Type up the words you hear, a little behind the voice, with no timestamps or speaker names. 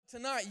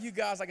Tonight, you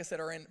guys, like I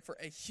said, are in for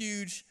a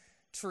huge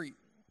treat.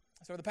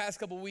 So, for the past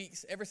couple of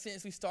weeks, ever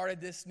since we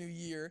started this new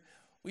year,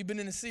 we've been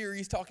in a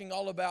series talking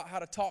all about how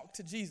to talk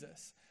to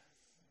Jesus.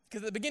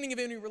 Because at the beginning of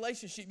any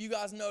relationship, you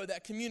guys know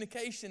that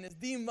communication is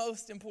the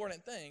most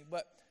important thing.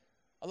 But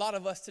a lot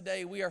of us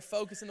today, we are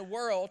focused in the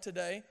world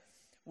today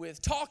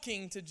with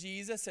talking to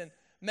Jesus and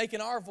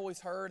making our voice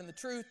heard. And the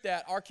truth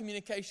that our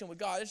communication with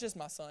God, it's just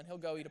my son. He'll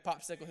go eat a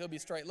popsicle. He'll be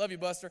straight. Love you,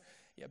 Buster.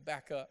 Yeah,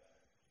 back up.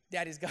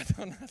 Daddy's got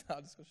to,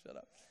 I'll just go shut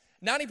up.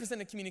 90%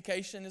 of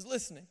communication is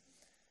listening.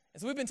 And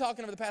so we've been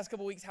talking over the past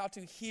couple of weeks how to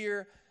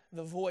hear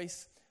the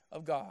voice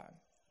of God.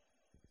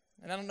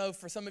 And I don't know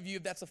for some of you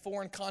if that's a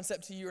foreign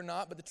concept to you or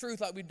not, but the truth,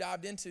 like we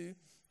dived into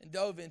and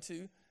dove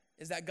into,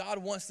 is that God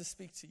wants to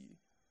speak to you.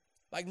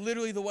 Like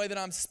literally the way that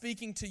I'm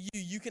speaking to you,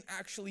 you can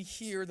actually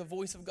hear the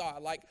voice of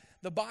God. Like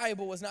the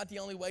Bible is not the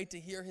only way to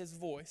hear his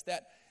voice.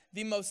 That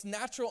the most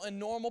natural and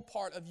normal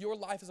part of your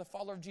life as a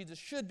follower of Jesus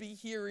should be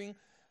hearing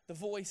the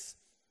voice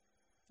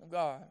of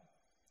God.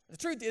 The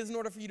truth is, in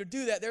order for you to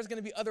do that, there's going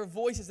to be other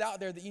voices out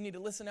there that you need to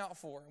listen out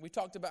for. We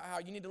talked about how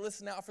you need to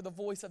listen out for the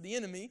voice of the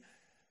enemy,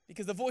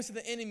 because the voice of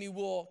the enemy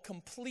will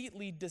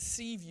completely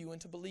deceive you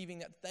into believing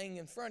that thing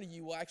in front of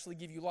you will actually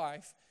give you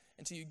life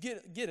until you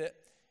get it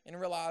and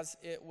realize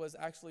it was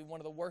actually one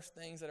of the worst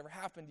things that ever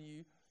happened to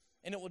you,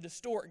 and it will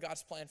distort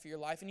God's plan for your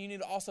life. And you need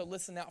to also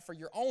listen out for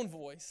your own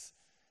voice,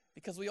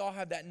 because we all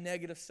have that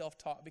negative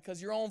self-talk. Because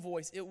your own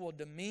voice, it will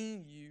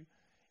demean you,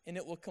 and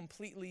it will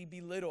completely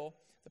belittle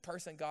the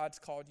person God's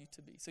called you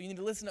to be. So you need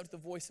to listen up to the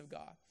voice of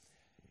God.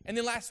 And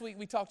then last week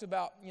we talked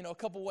about, a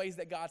couple ways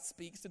that God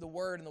speaks through the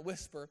word and the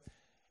whisper.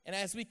 And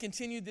as we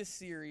continue this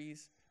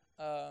series,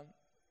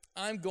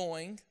 I'm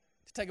going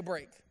to take a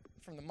break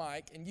from the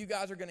mic, and you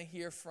guys are going to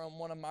hear from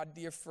one of my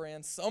dear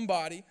friends,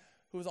 somebody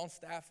who is on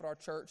staff at our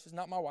church. It's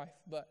not my wife,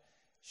 but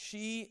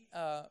she,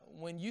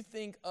 when you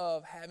think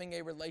of having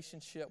a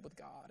relationship with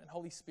God and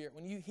Holy Spirit,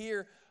 when you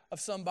hear of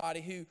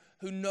somebody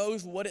who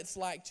knows what it's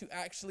like to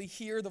actually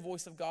hear the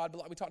voice of God, but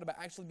like we talked about,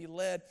 actually be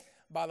led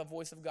by the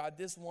voice of God,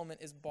 this woman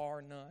is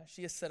bar none.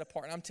 She is set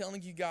apart. And I'm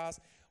telling you guys,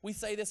 we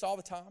say this all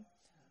the time.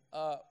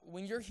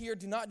 When you're here,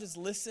 do not just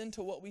listen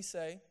to what we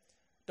say.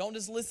 Don't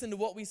just listen to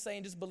what we say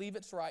and just believe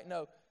it's right.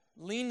 No,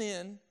 lean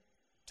in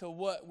to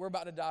what we're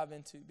about to dive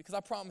into. Because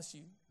I promise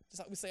you, just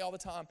like we say all the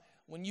time,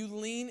 when you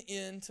lean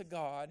into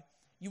God,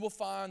 you will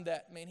find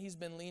that, man, he's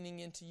been leaning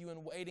into you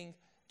and waiting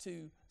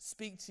to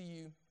speak to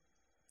you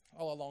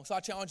all along. So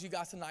I challenge you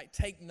guys tonight,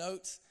 take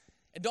notes.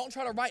 And don't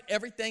try to write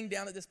everything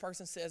down that this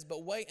person says,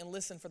 but wait and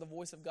listen for the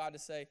voice of God to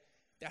say,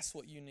 that's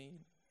what you need.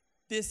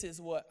 This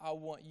is what I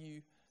want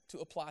you to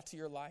apply to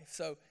your life.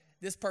 So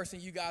this person,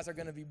 you guys are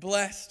going to be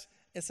blessed.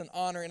 It's an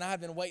honor, and I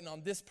have been waiting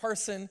on this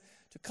person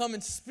to come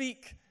and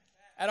speak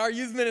at our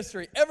youth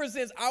ministry ever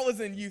since I was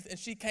in youth, and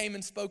she came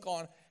and spoke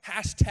on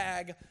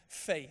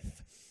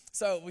 #faith.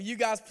 So will you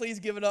guys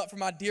please give it up for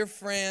my dear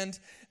friend,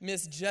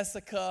 Miss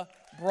Jessica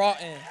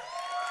Broughton.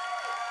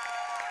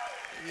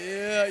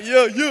 Yeah.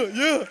 Kill it, girl.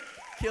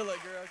 Kill it.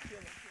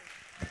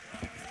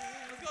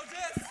 Let's go,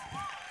 Jess.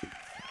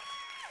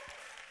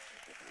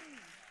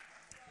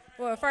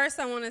 Well, first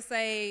I want to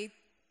say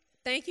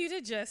thank you to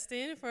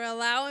Justin for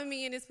allowing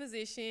me in this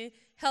position.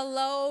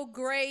 Hello,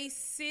 Grace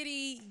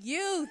City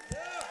Youth.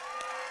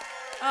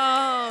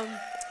 I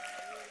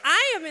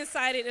am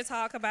excited to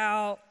talk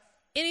about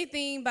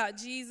anything about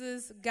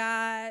Jesus,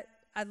 God.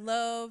 I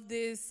love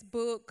this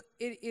book.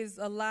 It is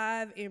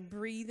alive and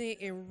breathing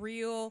and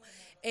real.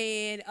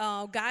 And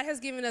God has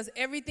given us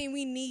everything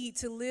we need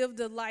to live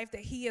the life that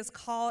he has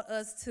called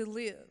us to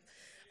live.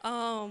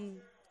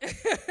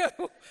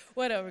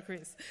 Whatever,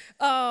 Chris.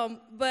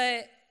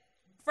 But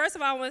first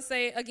of all, I want to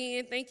say,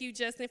 again, thank you,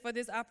 Justin, for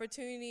this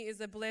opportunity. It's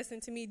a blessing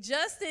to me.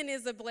 Justin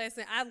is a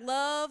blessing. I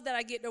love that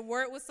I get to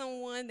work with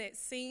someone that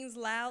sings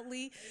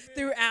loudly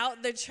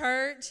throughout the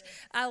church.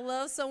 I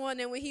love someone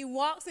that when he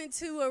walks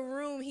into a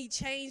room, he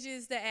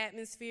changes the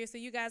atmosphere. So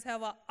you guys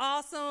have an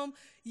awesome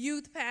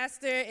youth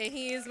pastor, and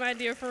he is my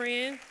dear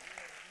friend.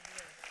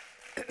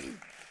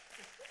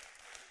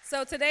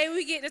 So today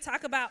we get to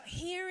talk about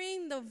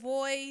hearing the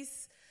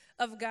voice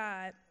of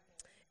God.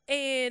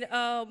 And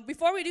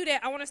before we do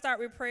that, I want to start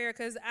with prayer,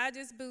 because I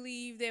just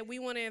believe that we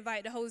want to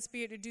invite the Holy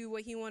Spirit to do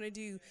what he want to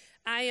do.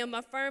 I am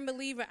a firm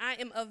believer. I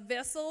am a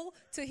vessel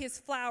to his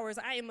flowers.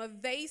 I am a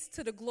vase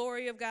to the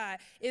glory of God.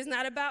 It's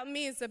not about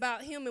me. It's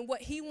about him and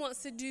what he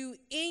wants to do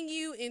in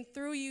you and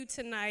through you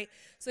tonight.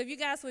 So if you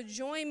guys would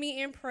join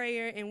me in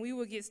prayer, and we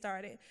will get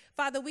started.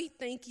 Father, we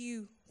thank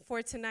you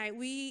for tonight.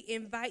 We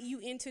invite you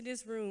into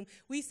this room.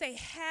 We say,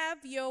 have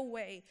your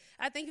way.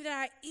 I thank you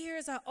that our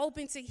ears are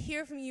open to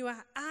hear from you.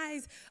 Our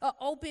eyes are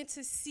open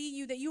to see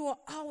you, that you are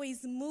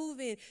always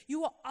moving.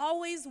 You are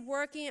always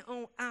working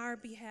on our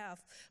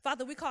behalf.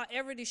 Father, we call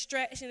every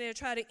distraction that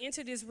try to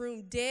enter this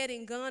room dead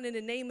and gone in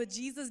the name of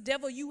Jesus.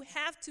 Devil, you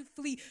have to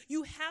flee.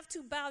 You have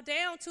to bow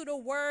down to the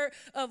word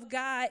of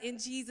God in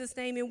Jesus'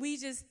 name. And we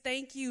just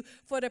thank you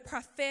for the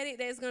prophetic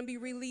that is going to be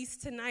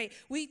released tonight.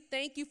 We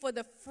thank you for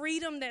the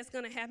freedom that's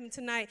going to happen happen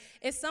tonight.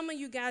 And some of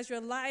you guys,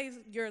 your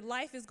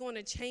life is going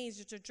to change.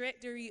 The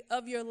trajectory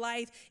of your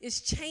life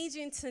is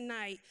changing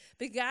tonight.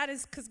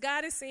 Because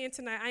God is saying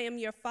tonight, I am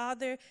your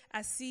Father.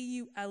 I see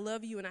you. I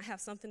love you. And I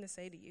have something to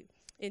say to you.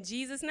 In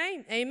Jesus'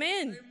 name,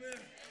 amen. Amen.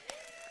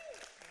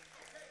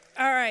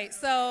 All right,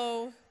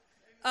 so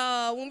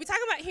when we talk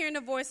about hearing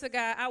the voice of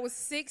God, I was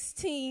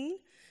 16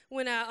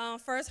 when I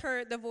first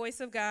heard the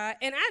voice of God.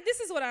 And this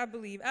is what I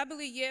believe. I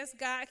believe, yes,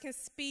 God can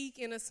speak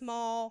in a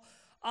small,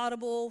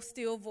 audible,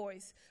 still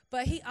voice.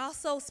 But he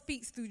also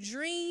speaks through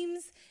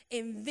dreams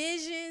and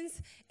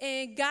visions.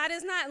 And God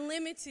is not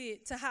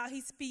limited to how he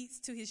speaks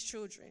to his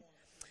children.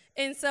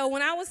 And so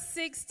when I was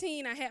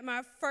 16, I had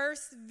my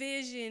first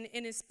vision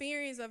and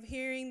experience of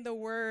hearing the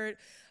word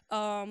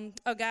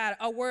of God,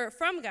 a word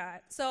from God.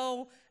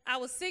 So I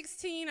was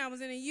 16, I was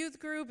in a youth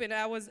group, and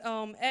I was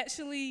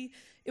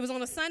it was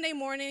on a Sunday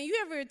morning. You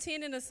ever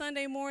attended a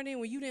Sunday morning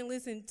where you didn't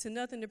listen to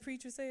nothing the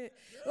preacher said?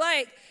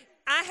 Like,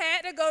 I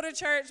had to go to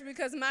church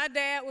because my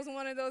dad was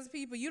one of those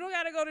people. You don't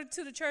got to go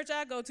to the church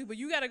I go to, but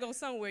you got to go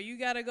somewhere. You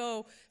got to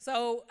go.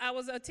 So I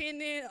was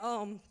attending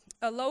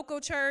a local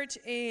church,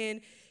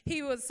 and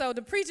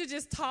the preacher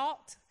just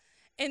talked,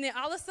 and then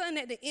all of a sudden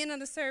at the end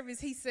of the service,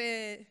 he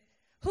said,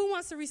 who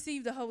wants to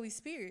receive the Holy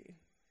Spirit?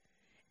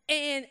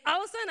 And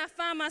all of a sudden, I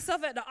find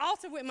myself at the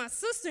altar with my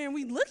sister, and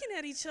we looking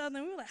at each other,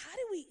 and we were like, how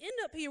did we end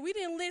up here? We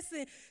didn't listen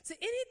to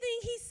anything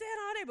he said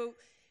all day, but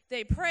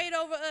they prayed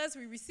over us.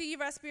 We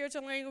received our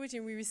spiritual language,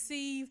 and we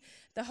received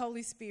the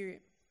Holy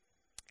Spirit.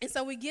 And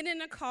so we get in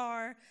the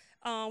car.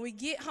 We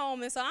get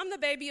home, and so I'm the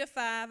baby of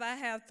 5. I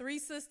have 3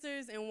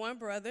 sisters and 1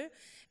 brother.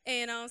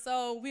 And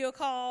so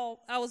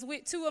I was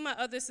with 2 of my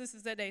other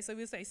sisters that day. So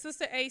we'll say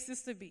Sister A,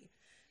 Sister B.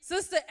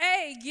 Sister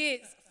A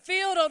gets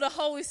filled of the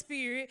Holy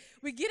Spirit.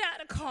 We get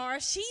out of the car.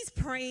 She's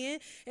praying,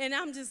 and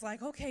I'm just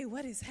like, okay,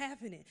 what is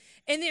happening?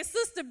 And then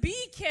Sister B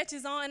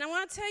catches on, and I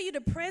want to tell you,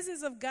 the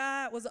presence of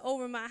God was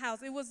over my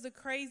house. It was the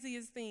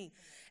craziest thing.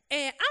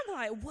 And I'm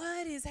like,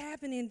 what is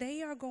happening?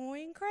 They are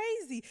going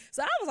crazy.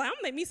 So I was like, I'm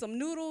going to make me some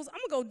noodles. I'm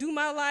going to go do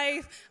my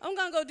life. I'm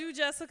going to go do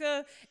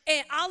Jessica.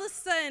 And all of a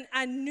sudden,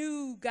 I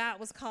knew God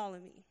was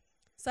calling me.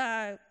 So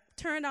I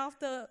turned off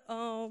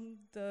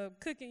the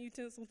cooking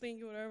utensil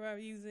thing or whatever I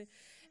was using,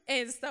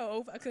 and the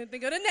stove. I couldn't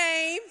think of the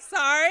name.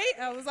 Sorry.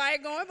 I was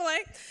like going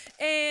blank.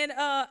 And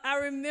I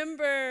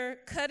remember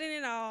cutting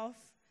it off,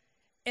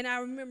 and I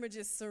remember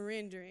just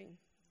surrendering.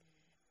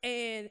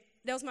 And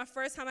that was my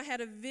first time I had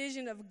a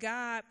vision of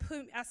God.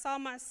 I saw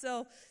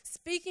myself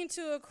speaking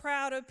to a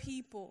crowd of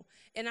people,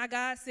 and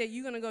God said,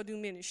 you're going to go do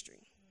ministry.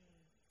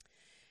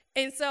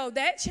 And so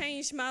that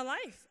changed my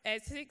life.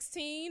 At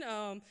 16,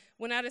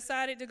 when I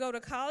decided to go to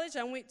college,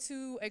 I went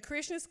to a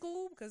Christian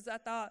school because I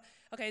thought,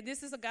 okay,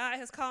 this is a God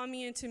has called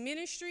me into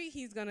ministry.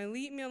 He's going to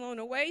lead me along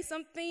the way.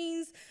 Some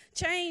things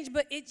changed,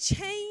 but it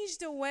changed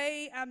the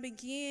way I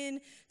began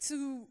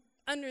to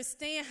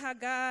understand how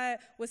God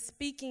was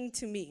speaking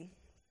to me.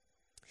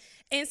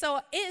 And so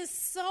it is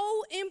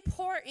so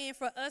important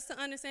for us to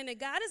understand that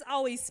God is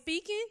always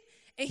speaking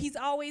and he's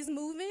always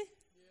moving.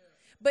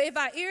 But if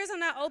our ears are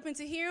not open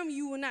to hear him,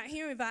 you will not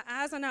hear him. If our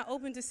eyes are not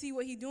open to see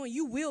what he's doing,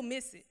 you will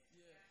miss it.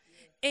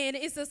 And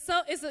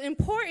it's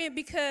important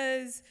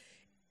because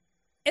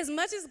as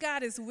much as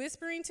God is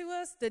whispering to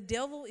us, the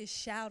devil is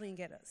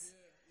shouting at us.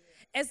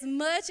 As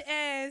much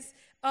as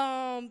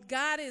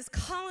God is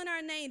calling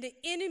our name, the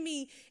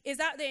enemy is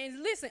out there.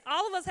 And listen,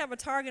 all of us have a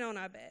target on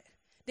our back.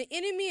 The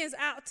enemy is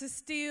out to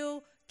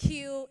steal,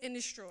 kill, and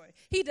destroy.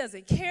 He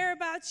doesn't care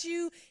about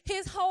you.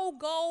 His whole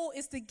goal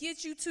is to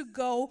get you to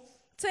go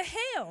to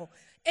hell.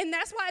 And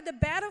that's why the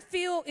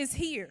battlefield is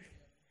here.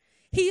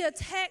 He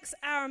attacks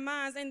our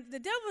minds. And the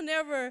devil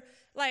never,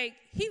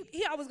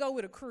 he always go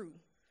with a crew.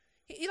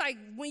 He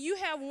when you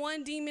have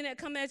one demon that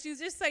come at you,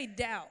 just say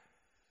doubt,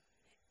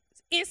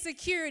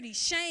 insecurity,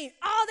 shame.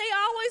 They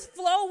always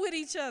flow with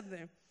each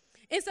other.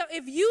 And so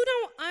if you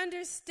don't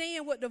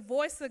understand what the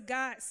voice of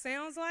God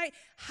sounds like,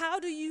 how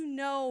do you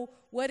know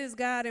what is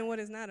God and what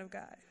is not of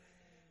God?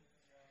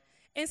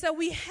 And so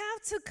we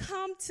have to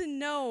come to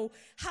know,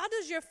 how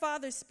does your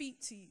Father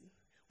speak to you?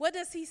 What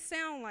does he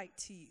sound like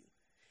to you?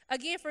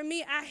 Again, for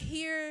me, I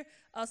hear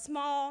a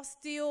small,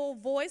 still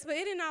voice, but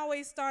it didn't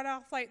always start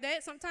off like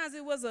that. Sometimes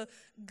it was a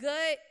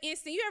gut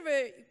instinct. You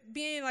ever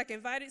been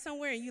invited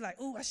somewhere and you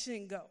ooh, I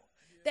shouldn't go.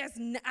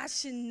 I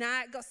should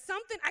not go.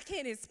 Something, I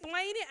can't explain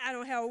it. I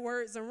don't have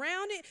words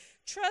around it.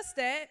 Trust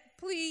that,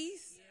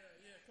 please.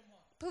 Come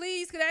on.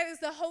 Please, because that is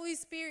the Holy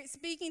Spirit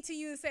speaking to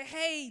you and say,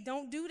 hey,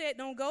 don't do that.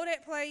 Don't go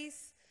that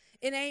place.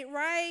 It ain't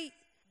right.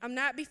 I'm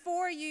not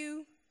before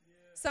you.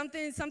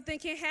 Something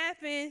can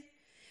happen.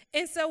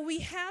 And so we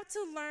have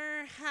to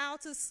learn how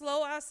to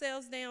slow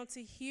ourselves down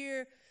to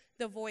hear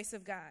the voice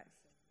of God.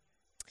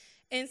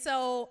 And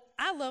so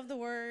I love the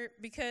word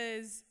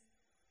because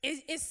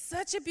it's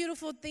such a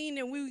beautiful thing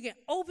that we can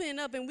open it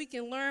up and we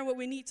can learn what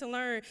we need to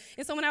learn.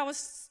 And so when I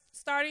was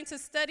starting to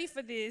study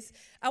for this,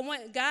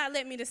 God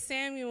led me to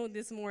Samuel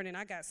this morning.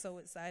 I got so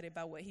excited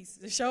about what he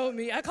showed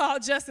me. I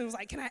called Justin, was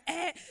like, can I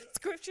add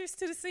scriptures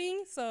to the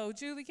scene? So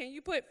Julie, can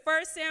you put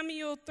 1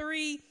 Samuel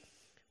 3,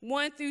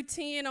 1 through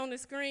 10 on the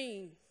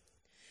screen.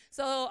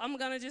 So I'm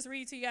going to just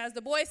read to you guys.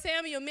 The boy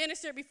Samuel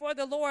ministered before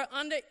the Lord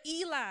under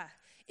Eli.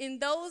 In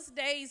those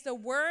days, the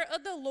word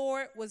of the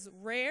Lord was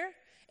rare,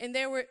 and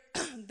there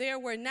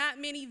were not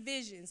many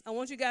visions. I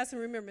want you guys to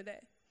remember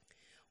that.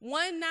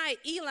 One night,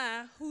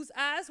 Eli, whose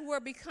eyes were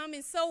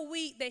becoming so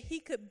weak that he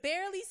could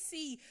barely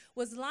see,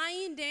 was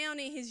lying down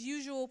in his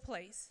usual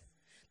place.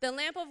 The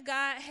lamp of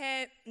God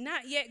had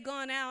not yet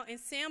gone out, and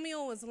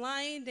Samuel was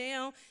lying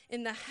down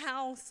in the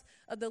house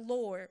of the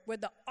Lord, where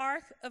the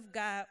ark of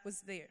God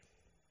was there.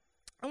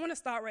 I want to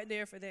start right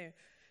there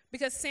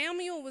because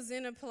Samuel was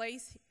in a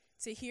place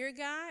to hear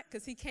God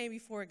because he came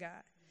before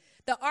God.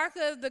 The ark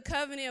of the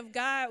covenant of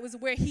God was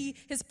where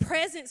his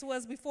presence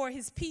was before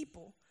his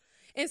people.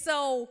 And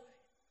so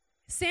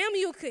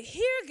Samuel could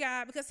hear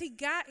God because he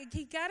got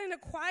in a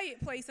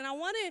quiet place. And I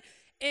wanted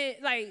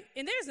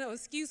and there's no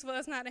excuse for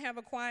us not to have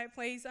a quiet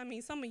place. I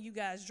mean, some of you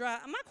guys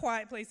drive. My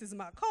quiet place is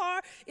my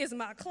car, it's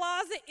my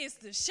closet, it's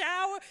the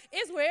shower,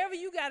 it's wherever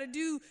you got to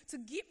do to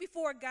get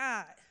before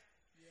God.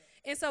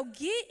 And so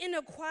get in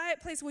a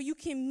quiet place where you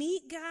can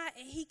meet God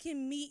and he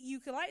can meet you.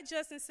 Because like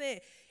Justin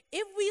said,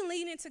 if we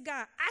lean into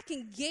God, I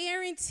can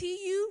guarantee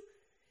you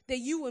that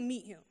you will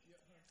meet him.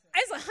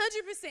 It's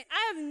 100%.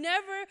 I have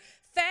never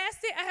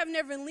fasted. I have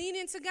never leaned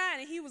into God.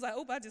 And he was like,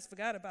 oh, I just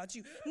forgot about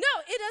you. No,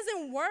 it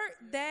doesn't work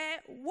that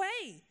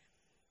way.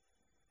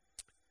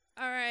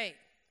 All right.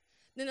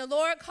 Then the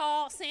Lord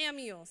called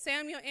Samuel.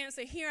 Samuel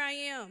answered, here I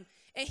am.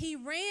 And he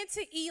ran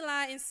to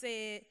Eli and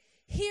said,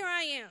 here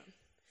I am.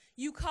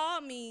 You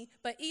called me,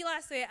 but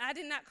Eli said, I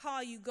did not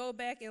call you. Go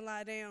back and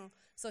lie down.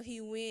 So he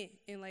went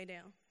and lay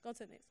down. Go to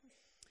the next one.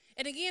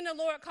 And again, the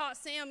Lord called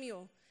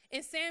Samuel.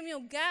 And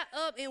Samuel got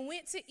up and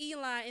went to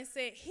Eli and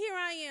said, here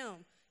I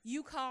am.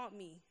 You called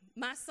me.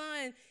 My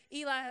son,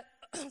 Eli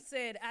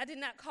said, I did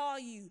not call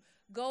you.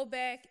 Go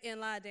back and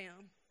lie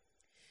down.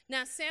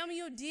 Now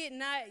Samuel did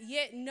not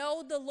yet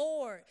know the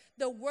Lord.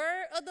 The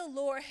word of the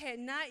Lord had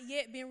not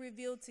yet been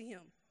revealed to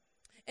him.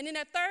 And then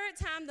the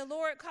third time, the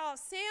Lord called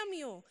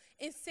Samuel,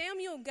 and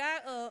Samuel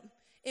got up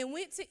and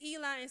went to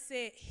Eli and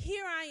said,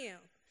 here I am.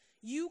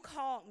 You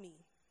called me.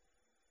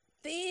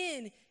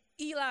 Then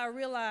Eli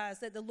realized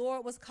that the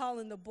Lord was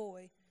calling the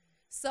boy.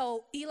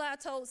 So Eli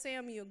told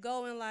Samuel,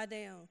 go and lie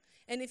down.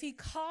 And if he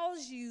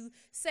calls you,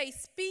 say,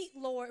 speak,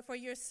 Lord, for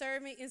your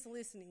servant is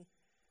listening.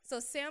 So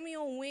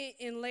Samuel went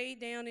and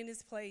laid down in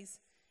his place.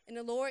 And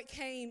the Lord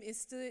came and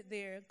stood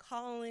there,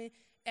 calling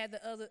at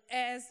the other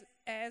as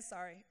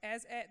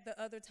at the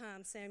other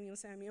time, Samuel,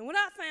 Samuel. And what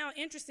I found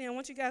interesting, I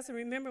want you guys to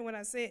remember what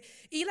I said.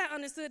 Eli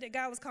understood that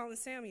God was calling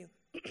Samuel.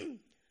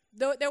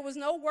 There was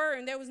no word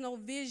and there was no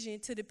vision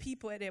to the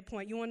people at that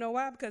point. You want to know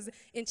why? Because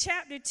in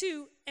chapter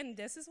 2, and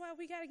this is why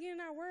we got to get in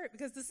our word,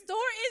 because the story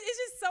is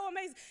just so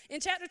amazing.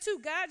 In chapter 2,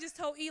 God just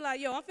told Eli,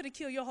 yo, I'm going to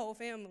kill your whole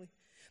family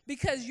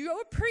because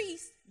your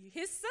priests,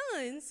 his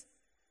sons,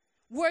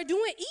 were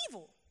doing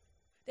evil.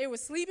 They were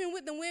sleeping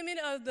with the women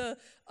of the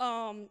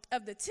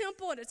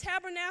temple, the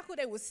tabernacle.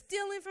 They were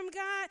stealing from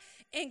God.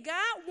 And God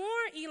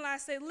warned Eli,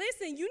 said,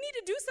 listen, you need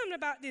to do something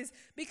about this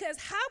because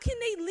how can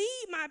they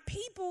lead my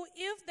people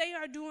if they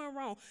are doing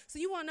wrong? So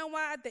you want to know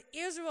why the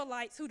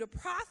Israelites, who the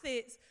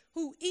prophets,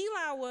 who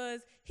Eli was,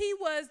 he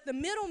was the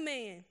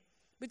middleman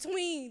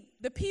between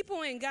the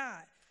people and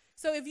God.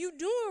 So if you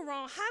doing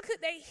wrong, how could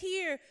they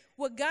hear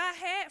what God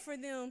had for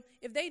them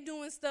if they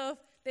doing stuff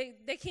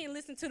they can't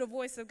listen to the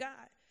voice of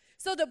God?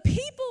 So the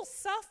people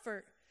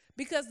suffered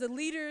because the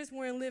leaders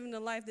weren't living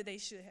the life that they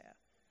should have.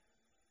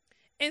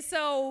 And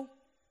so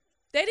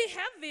they didn't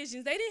have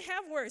visions. They didn't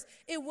have words.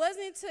 It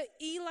wasn't until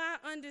Eli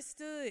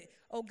understood,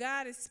 oh,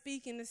 God is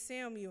speaking to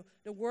Samuel.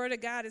 The word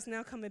of God is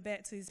now coming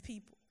back to his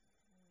people.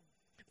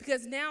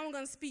 Because now I'm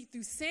going to speak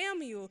through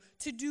Samuel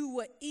to do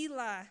what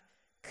Eli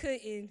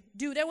couldn't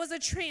do. There was a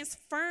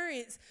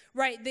transference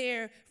right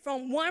there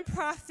from one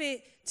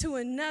prophet to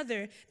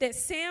another that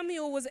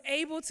Samuel was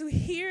able to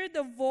hear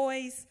the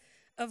voice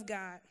of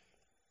God.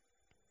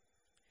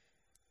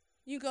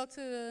 You go to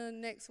the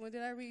next one.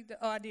 Did I read that?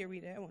 Oh, I did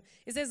read that one.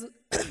 It says,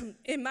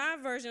 in my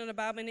version of the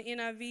Bible, in the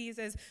NIV, it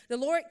says, the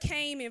Lord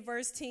came in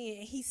verse 10,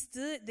 and he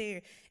stood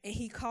there, and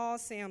he called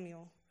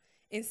Samuel.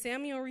 And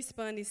Samuel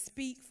responded,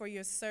 speak, for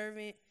your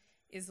servant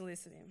is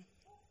listening.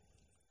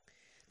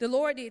 The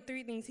Lord did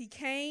three things. He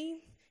came,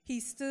 he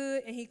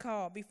stood, and he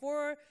called.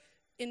 Before,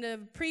 in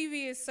the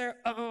previous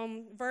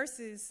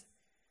verses,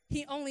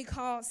 he only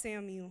called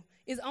Samuel.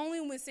 It's only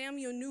when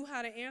Samuel knew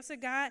how to answer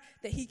God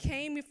that he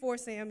came before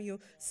Samuel,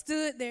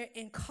 stood there,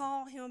 and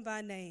called him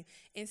by name.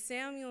 And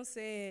Samuel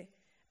said,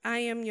 I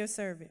am your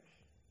servant.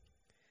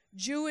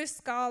 Jewish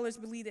scholars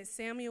believe that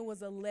Samuel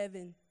was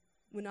 11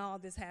 when all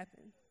this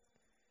happened.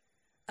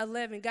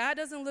 11. God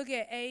doesn't look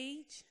at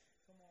age.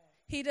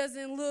 He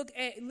doesn't look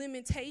at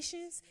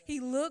limitations. He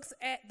looks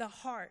at the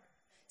heart.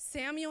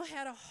 Samuel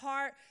had a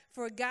heart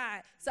for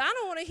God. So I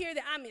don't want to hear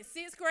that I'm in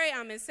 6th grade,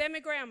 I'm in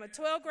 7th grade, I'm a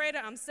 12th grader,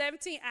 I'm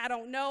 17, I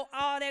don't know.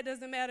 All that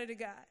doesn't matter to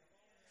God.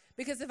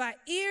 Because if our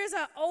ears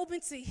are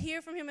open to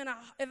hear from him and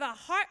if our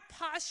heart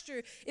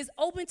posture is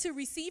open to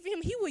receive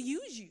him, he will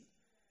use you.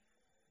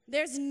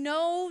 There's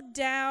no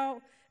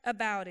doubt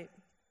about it.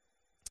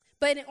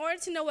 But in order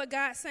to know what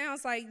God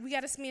sounds like, we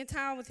got to spend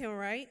time with him,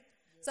 right?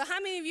 So how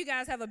many of you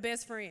guys have a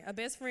best friend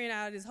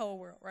out of this whole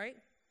world, right?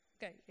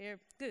 Okay, yeah,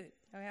 good.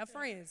 I have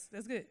friends.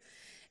 That's good.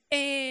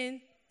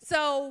 And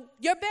so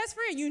your best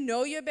friend, you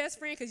know your best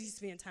friend because you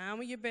spend time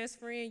with your best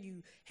friend.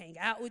 You hang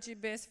out with your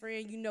best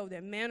friend. You know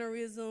their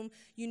mannerism.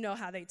 You know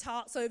how they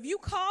talk. So if you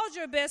called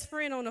your best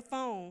friend on the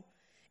phone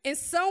and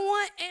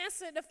someone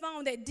answered the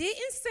phone that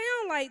didn't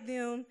sound like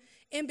them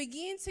and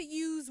began to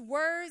use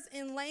words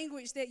and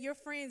language that your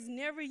friends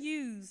never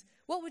use,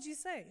 what would you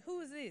say?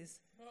 Who is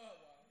this?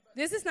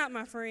 This is not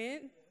my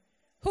friend.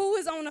 Who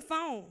is on the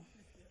phone?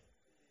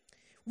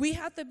 We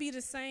have to be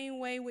the same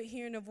way with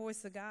hearing the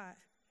voice of God.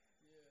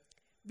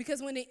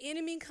 Because when the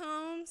enemy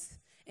comes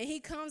and he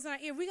comes in our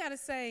ear, we got to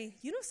say,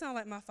 you don't sound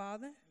like my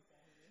father.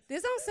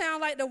 This don't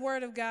sound like the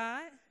word of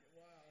God.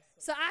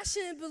 So I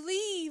shouldn't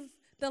believe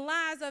the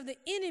lies of the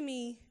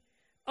enemy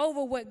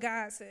over what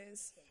God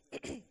says.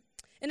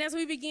 And as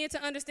we begin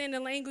to understand the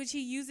language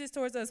he uses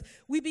towards us,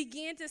 we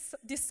begin to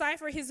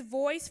decipher his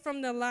voice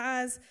from the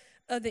lies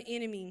of the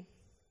enemy.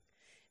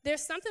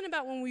 There's something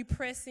about when we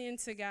press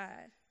into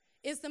God.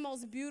 It's the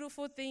most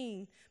beautiful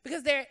thing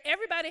because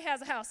everybody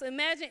has a house. So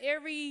imagine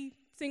every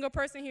single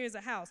person here is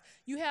a house.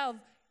 You have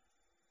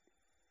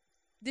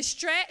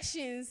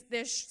distractions.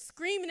 They're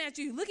screaming at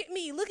you, look at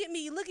me, look at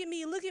me, look at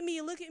me, look at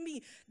me, look at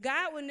me.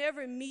 God will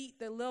never meet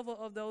the level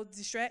of those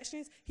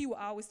distractions. He will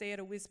always stay at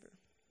a whisper.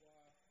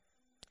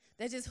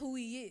 That's just who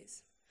he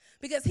is.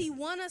 Because he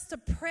wants us to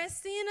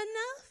press in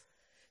enough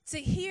to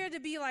hear, to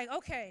be like,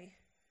 okay,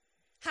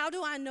 how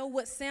do I know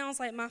what sounds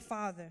like my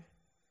Father?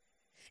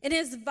 It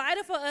is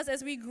vital for us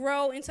as we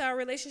grow into our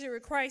relationship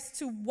with Christ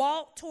to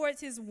walk towards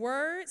his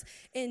words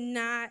and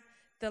not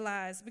the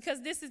lies.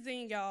 Because this is the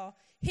thing, y'all.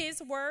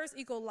 His words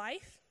equal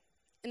life,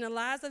 and the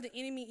lies of the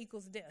enemy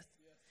equals death.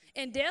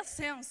 And death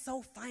sounds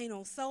so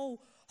final, so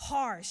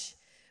harsh.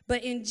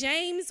 But in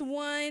James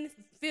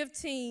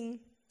 1:15,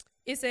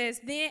 it says,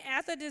 then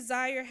after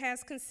desire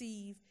has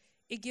conceived,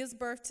 it gives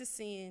birth to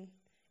sin.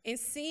 And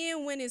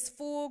sin, when it's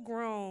full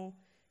grown,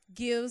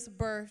 gives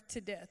birth to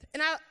death.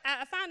 And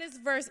I found this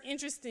verse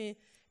interesting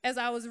as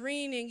I was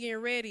reading and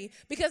getting ready,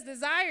 because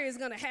desire is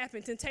going to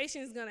happen.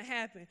 Temptation is going to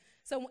happen.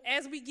 So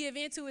as we give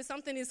into it,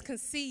 something is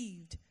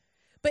conceived.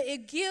 But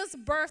it gives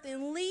birth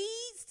and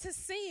leads to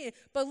sin.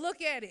 But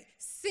look at it.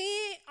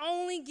 Sin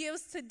only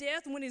gives to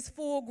death when it's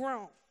full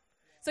grown.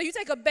 So you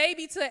take a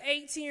baby to an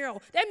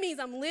 18-year-old. That means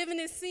I'm living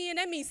in sin.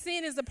 That means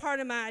sin is a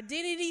part of my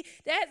identity.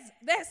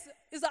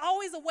 There's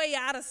always a way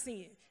out of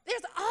sin.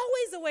 There's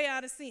always a way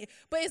out of sin.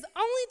 But it's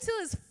only till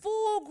it's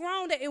full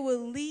grown that it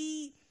will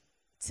lead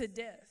to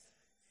death.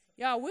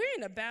 Y'all, we're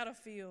in a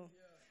battlefield.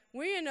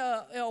 We're in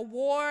a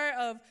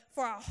war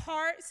for our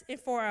hearts and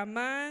for our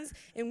minds.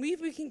 And we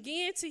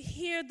begin to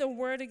hear the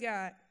word of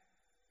God,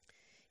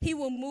 he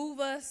will move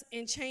us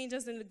and change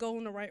us and go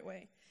in the right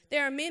way.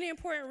 There are many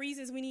important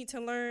reasons we need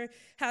to learn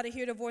how to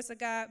hear the voice of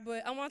God,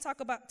 but I want to talk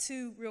about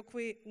two real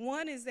quick.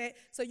 One is that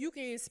so you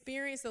can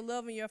experience the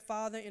love of your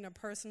Father in a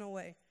personal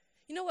way.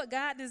 You know what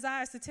God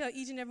desires to tell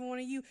each and every one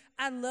of you?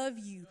 I love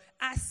you.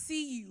 I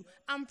see you.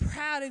 I'm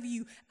proud of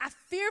you. I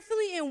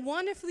fearfully and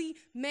wonderfully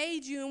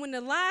made you. And when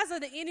the lies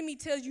of the enemy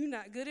tells you you're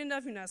not good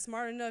enough, you're not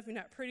smart enough, you're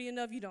not pretty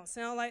enough, you don't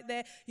sound like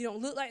that, you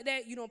don't look like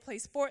that, you don't play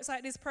sports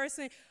like this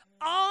person,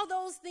 all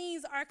those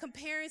things are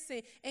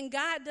comparison, and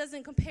God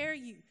doesn't compare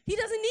you. He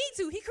doesn't need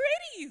to. He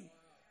created you.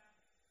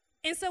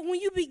 And so when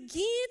you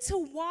begin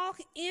to walk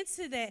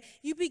into that,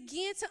 you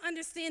begin to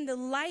understand the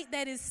light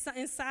that is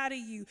inside of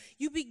you.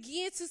 You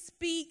begin to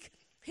speak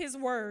his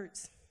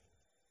words.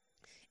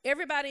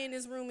 Everybody in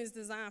this room is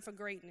designed for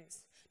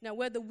greatness. Now,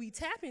 whether we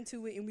tap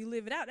into it and we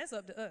live it out, that's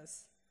up to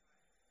us.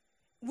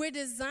 We're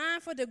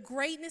designed for the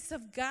greatness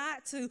of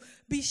God to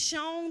be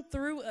shown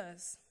through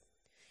us.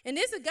 And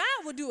this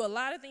God will do a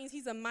lot of things.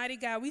 He's a mighty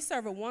God. We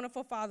serve a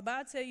wonderful Father. But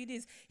I'll tell you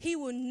this, he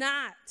will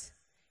not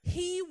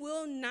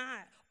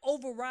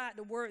override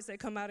the words that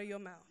come out of your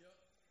mouth.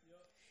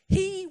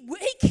 He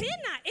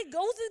cannot. It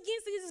goes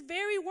against his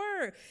very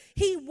word.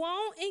 He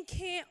won't and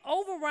can't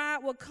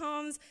override what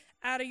comes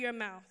out of your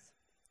mouth.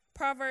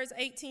 Proverbs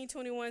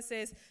 18:21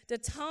 says, the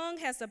tongue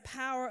has the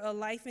power of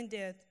life and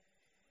death,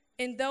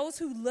 and those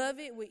who love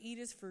it will eat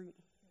its fruit.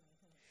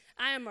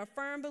 I am a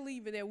firm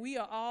believer that we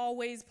are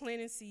always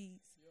planting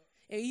seeds.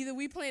 And either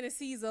we planting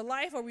seeds of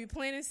life or we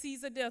planting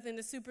seeds of death in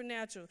the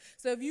supernatural.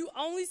 So if you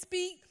only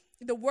speak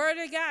the word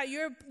of God,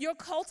 you're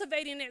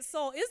cultivating that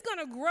soul. It's going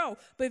to grow.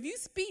 But if you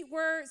speak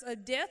words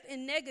of death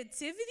and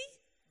negativity,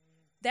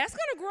 that's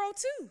going to grow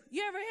too.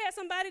 You ever had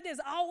somebody that's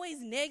always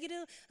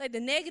negative, like the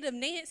negative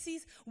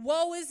Nancy's?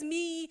 Woe is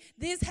me.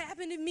 This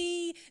happened to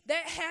me.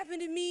 That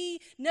happened to me.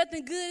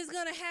 Nothing good is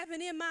going to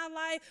happen in my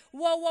life.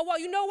 Whoa, whoa, whoa.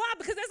 You know why?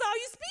 Because that's all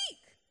you speak.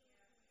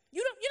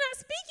 You're not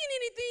speaking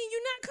anything.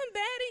 You're not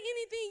combating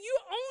anything. You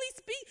only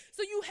speak.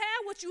 So you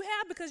have what you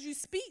have because you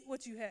speak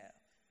what you have.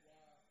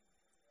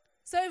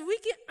 So if we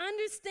can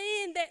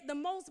understand that the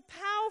most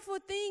powerful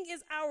thing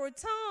is our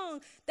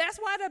tongue, that's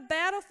why the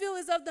battlefield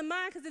is of the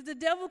mind, because if the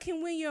devil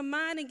can win your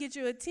mind and get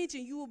your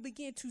attention, you will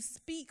begin to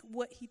speak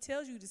what he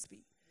tells you to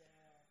speak.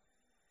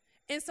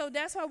 Yeah. And so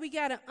that's why we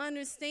got to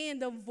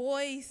understand the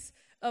voice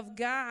of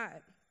God.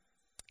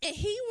 And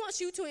he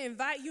wants you to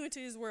invite you into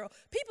his world.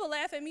 People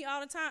laugh at me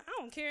all the time. I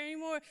don't care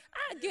anymore.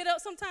 I get up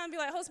sometimes and be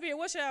like, Holy Spirit,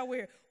 what should I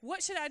wear?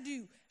 What should I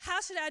do? How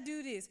should I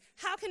do this?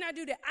 How can I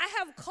do that? I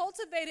have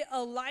cultivated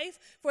a life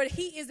where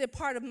he is a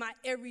part of my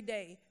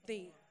everyday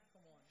thing.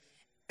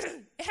 It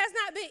has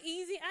not been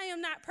easy. I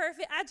am not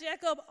perfect. I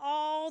jack up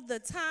all the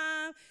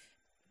time.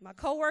 My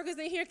coworkers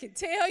in here can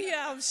tell you.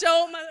 I'm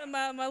showing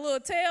my little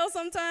tail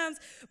sometimes.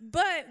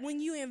 But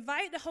when you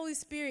invite the Holy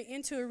Spirit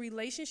into a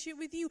relationship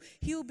with you,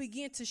 he'll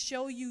begin to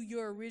show you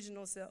your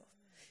original self.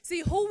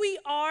 See, who we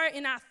are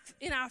in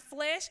our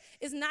flesh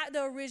is not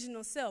the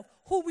original self.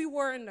 Who we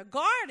were in the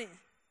garden,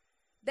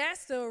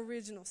 that's the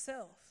original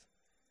self.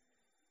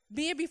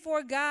 Being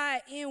before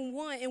God in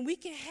one, and we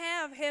can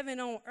have heaven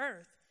on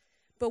earth,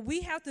 but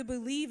we have to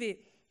believe it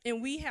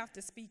and we have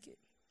to speak it.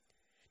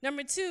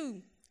 Number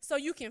 2, so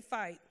you can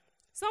fight.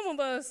 Some of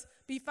us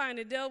be fighting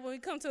the devil when we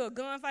come to a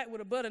gunfight with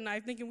a butter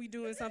knife thinking we're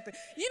doing something.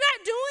 You're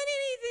not doing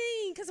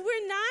anything because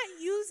we're not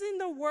using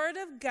the word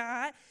of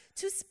God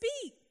to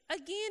speak.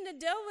 Again, the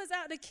devil is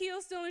out to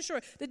kill, steal, and destroy.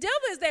 The devil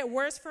is that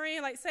worst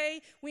friend. Like,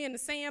 say we in the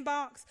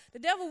sandbox. The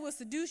devil will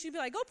seduce you. Be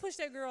like, go push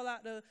that girl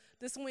out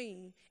the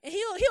swing. And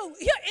he'll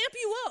amp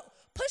you up.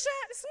 Push her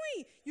out the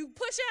swing. You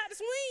push her out the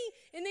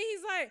swing, and then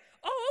he's like,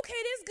 oh, okay,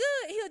 that's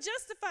good. He'll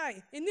justify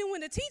it. And then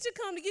when the teacher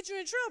comes to get you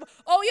in trouble,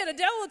 oh, yeah, the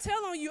devil will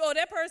tell on you, oh,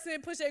 that person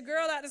pushed that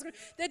girl out the swing.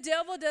 The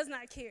devil does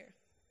not care.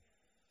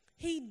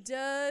 He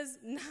does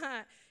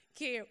not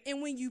care.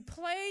 And when you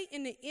play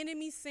in the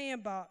enemy's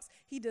sandbox,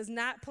 he does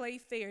not play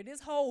fair. This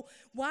whole,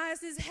 why is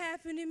this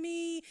happening to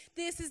me?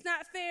 This is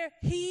not fair.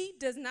 He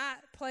does not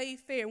play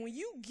fair. When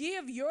you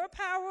give your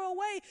power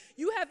away,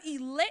 you have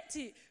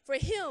elected for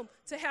him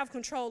to have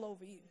control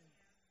over you.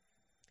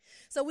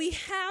 So we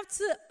have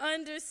to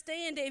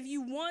understand that if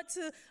you want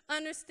to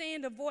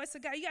understand the voice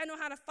of God, you got to know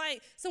how to fight.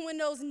 So when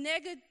those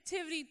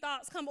negativity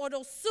thoughts come, or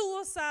those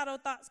suicidal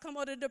thoughts come,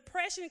 or the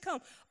depression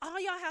come, all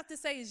y'all have to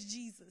say is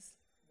Jesus.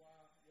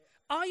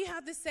 All you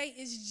have to say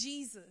is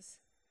Jesus.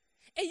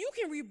 And you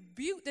can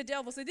rebuke the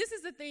devil. So this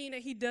is the thing that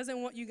he doesn't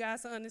want you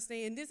guys to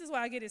understand. This is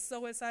why I get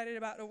so excited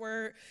about the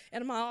word.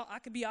 And I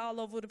could be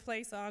all over the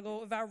place. So I'll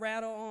go, if I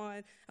rattle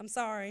on, I'm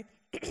sorry.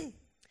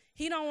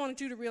 He don't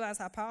want you to realize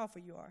how powerful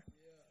you are.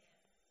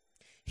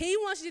 Yeah. He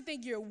wants you to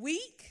think you're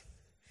weak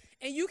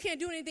and you can't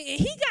do anything. And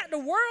he got the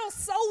world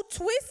so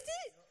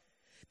twisted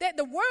that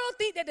the world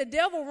think that the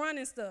devil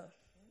running stuff.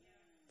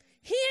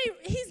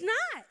 He's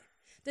not.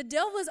 The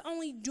devil is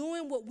only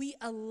doing what we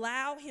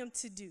allow him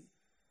to do.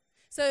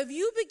 So if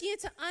you begin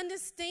to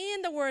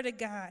understand the word of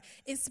God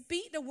and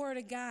speak the word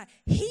of God,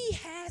 he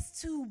has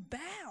to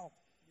bow.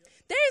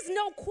 There is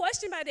no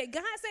question about that.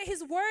 God said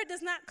his word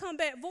does not come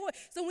back void.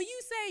 So when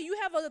you say you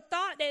have a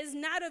thought that is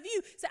not of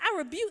you, so I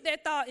rebuke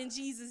that thought in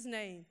Jesus'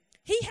 name.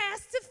 He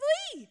has to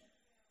flee.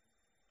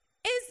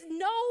 It's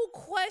no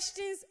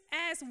questions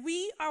asked.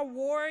 We are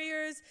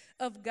warriors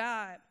of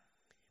God.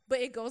 But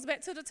it goes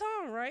back to the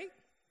tongue, right?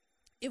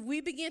 If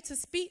we begin to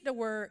speak the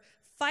word,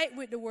 fight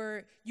with the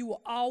word, you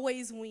will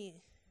always win.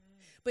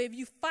 But if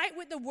you fight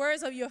with the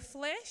words of your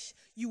flesh,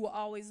 you will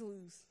always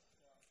lose.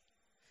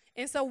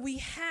 And so we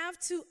have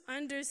to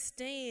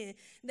understand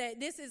that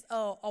this is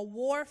a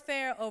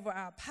warfare over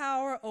our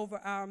power, over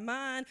our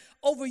mind,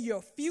 over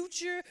your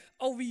future,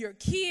 over your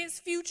kids'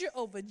 future,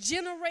 over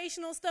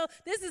generational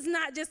stuff. This is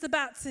not just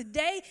about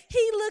today.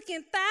 He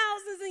looking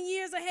thousands of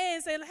years ahead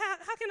and saying,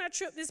 how can I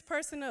trip this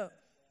person up?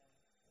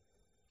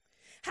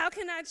 How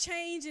can I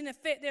change and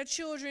affect their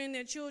children and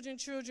their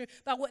children's children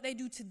by what they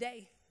do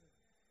today?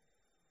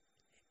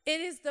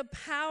 It is the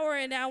power,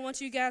 and I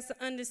want you guys to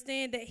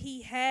understand that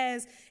he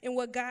has and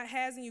what God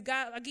has in you.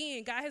 God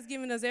has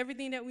given us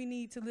everything that we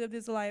need to live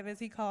this life as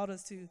he called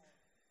us to.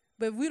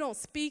 But if we don't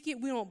speak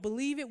it, we don't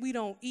believe it, we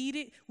don't eat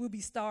it, we'll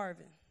be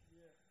starving.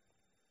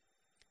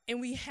 Yeah. And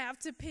we have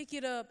to pick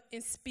it up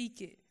and speak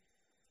it.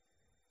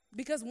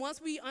 Because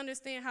once we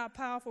understand how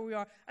powerful we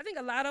are, I think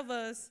a lot of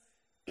us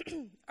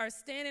are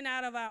standing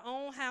out of our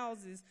own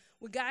houses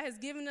where God has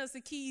given us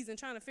the keys and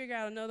trying to figure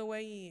out another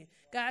way in.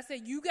 God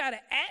said, you got to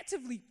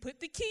actively put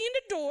the key in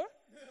the door,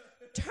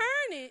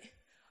 turn it,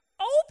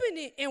 open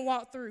it, and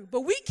walk through.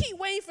 But we keep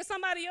waiting for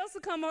somebody else to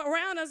come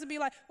around us and be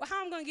like, well, how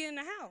am I going to get in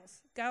the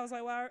house? God was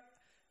like, well,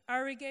 I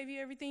already gave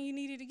you everything you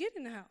needed to get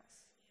in the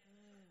house.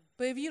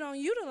 But if you don't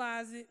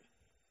utilize it,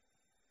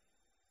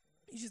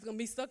 you're just going to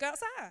be stuck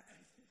outside.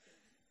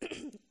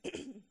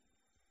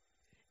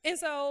 And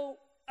so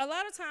a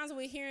lot of times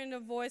we're hearing the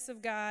voice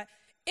of God.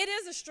 It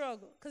is a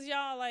struggle because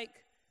y'all, like,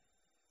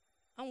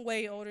 I'm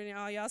way older than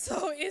all y'all.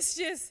 So it's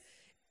just,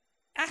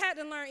 I had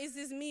to learn, is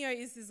this me or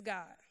is this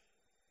God?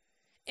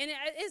 And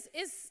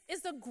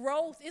it's a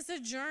growth. It's a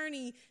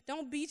journey.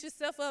 Don't beat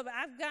yourself up.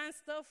 I've gotten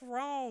stuff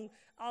wrong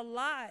a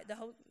lot. The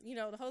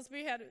Holy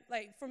Spirit had,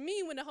 like, for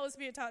me, when the Holy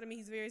Spirit talked to me,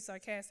 he's very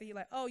sarcastic. He's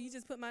like, oh, you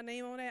just put my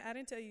name on that? I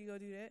didn't tell you to go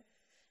do that.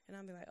 And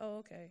I'll be like, oh,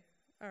 okay.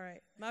 All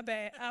right. My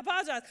bad. I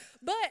apologize.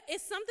 But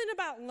it's something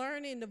about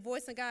learning the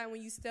voice of God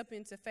when you step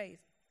into faith.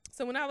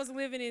 So when I was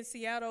living in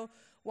Seattle,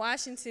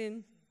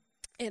 Washington,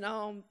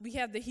 and we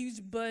have the huge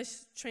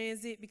bus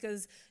transit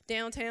because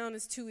downtown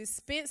is too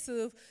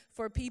expensive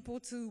for people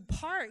to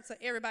park. So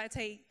everybody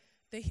take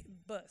the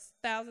bus.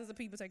 Thousands of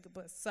people take the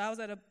bus. So I was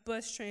at a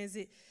bus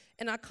transit,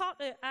 and I caught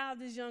the eye of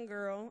this young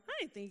girl.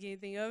 I didn't think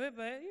anything of it,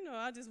 but,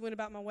 I just went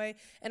about my way.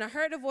 And I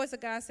heard the voice of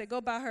God say, go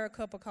buy her a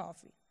cup of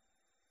coffee.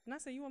 And I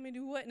said, you want me to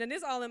do what? And this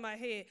is all in my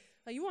head.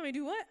 Like, you want me to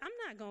do what? I'm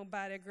not going to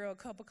buy that girl a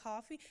cup of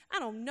coffee. I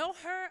don't know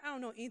her. I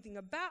don't know anything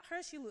about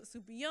her. She looks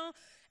super young.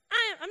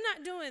 I'm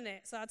not doing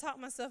that. So I talked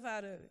myself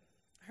out of it.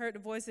 Heard the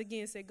voice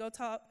again say, go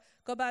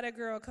buy that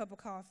girl a cup of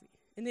coffee.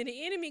 And then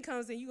the enemy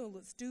comes in, you're going to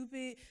look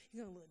stupid.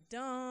 You're going to look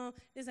dumb.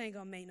 This ain't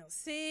going to make no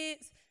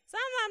sense. So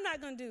I'm not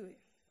going to do it.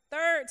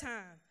 Third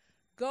time,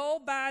 go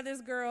buy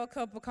this girl a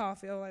cup of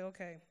coffee. I was like,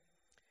 okay,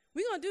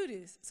 we're going to do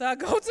this. So I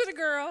go to the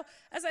girl.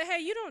 I say,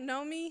 hey, you don't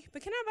know me,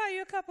 but can I buy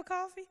you a cup of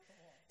coffee?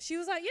 She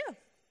was like, yeah.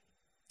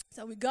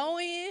 So we go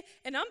in,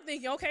 and I'm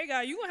thinking, okay,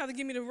 God, you're going to have to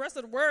give me the rest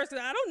of the words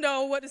because I don't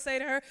know what to say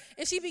to her.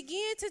 And she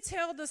began to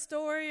tell the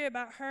story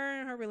about her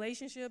and her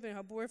relationship, and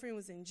her boyfriend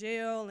was in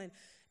jail, and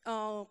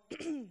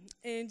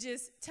and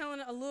just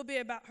telling a little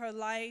bit about her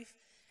life.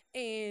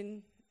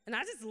 And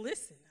I just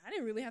listened. I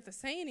didn't really have to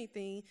say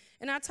anything.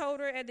 And I told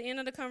her at the end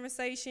of the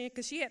conversation,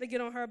 because she had to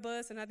get on her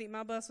bus, and I think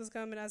my bus was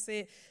coming, I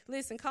said,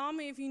 listen, call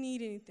me if you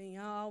need anything.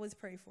 I'll always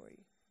pray for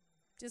you.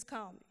 Just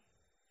call me.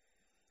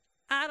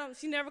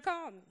 She never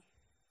called me.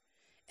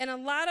 And a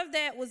lot of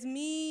that was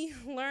me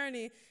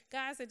learning.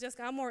 God said,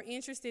 Jessica, I'm more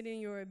interested in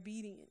your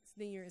obedience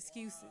than your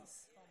excuses.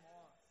 Wow.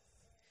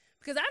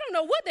 Because I don't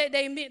know what that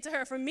day meant to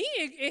her. For me,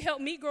 it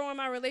helped me grow in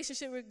my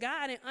relationship with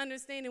God and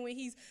understanding when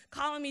he's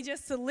calling me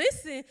just to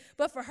listen.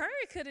 But for her,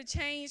 it could have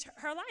changed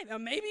her life. Or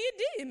maybe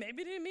it did.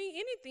 Maybe it didn't mean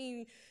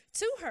anything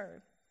to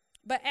her.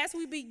 But as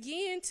we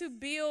begin to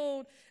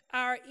build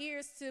our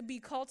ears to be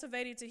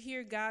cultivated to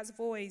hear God's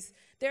voice,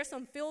 there are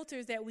some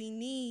filters that we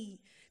need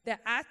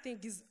that I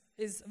think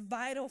is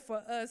vital for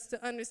us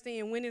to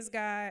understand when it's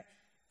God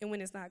and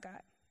when it's not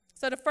God.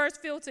 So the first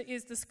filter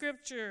is the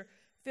scripture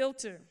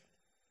filter.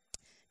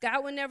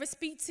 God will never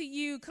speak to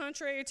you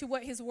contrary to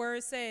what his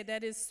word said.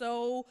 That is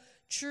so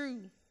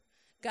true.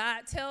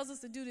 God tells us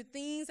to do the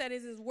things that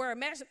is his word.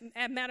 As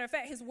a matter of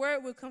fact, his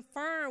word will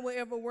confirm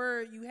whatever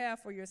word you have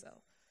for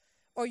yourself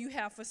or you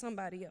have for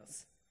somebody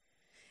else.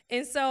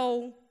 And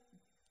so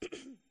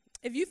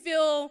if you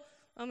feel,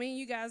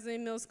 you guys are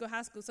in middle school,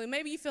 high school, so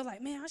maybe you feel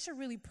like, man, I should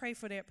really pray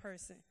for that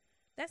person.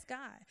 That's God.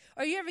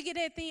 Or you ever get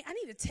that thing, I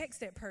need to text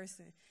that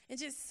person and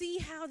just see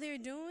how they're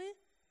doing.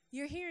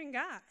 You're hearing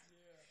God. Yeah.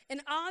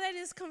 And all that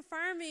is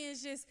confirming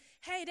is just,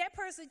 hey, that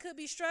person could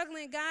be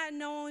struggling, God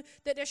knowing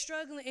that they're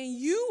struggling, and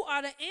you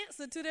are the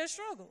answer to their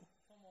struggle.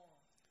 Come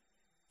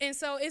on. And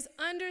so it's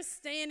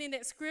understanding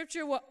that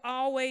scripture will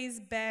always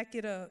back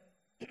it up.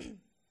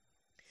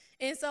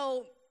 And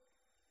so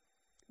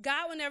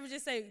God will never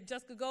just say,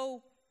 Jessica,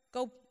 go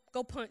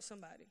punch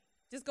somebody.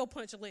 Just go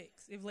punch Lex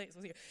if Lex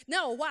was here.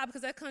 No, why?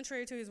 Because that's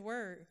contrary to his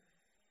word.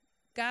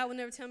 God will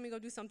never tell me to go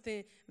do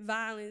something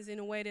violent in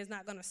a way that's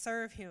not going to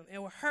serve him. It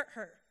will hurt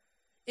her.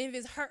 And if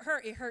it's hurt her,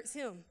 it hurts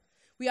him.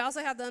 We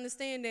also have to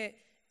understand that,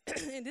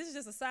 and this is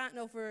just a side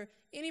note for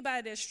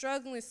anybody that's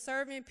struggling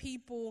serving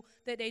people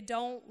that they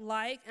don't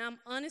like. And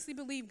I honestly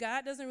believe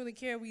God doesn't really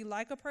care if we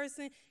like a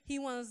person. He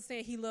wants us to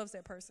say he loves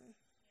that person.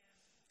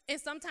 And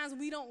sometimes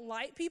we don't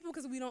like people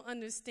because we don't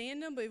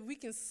understand them. But if we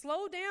can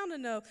slow down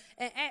enough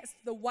and ask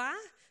the why,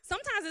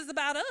 sometimes it's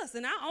about us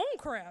and our own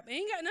crap. It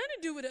ain't got nothing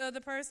to do with the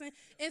other person.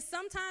 And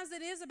sometimes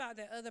it is about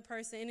that other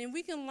person. And if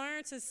we can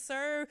learn to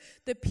serve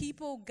the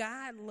people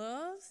God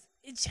loves,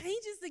 it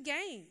changes the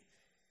game.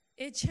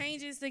 It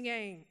changes the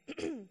game.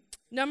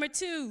 Number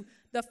 2,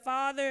 the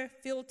father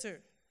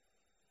filter.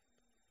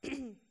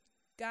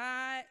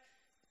 God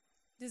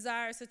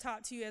desires to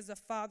talk to you as a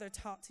father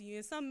talked to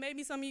you. And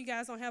maybe some of you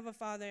guys don't have a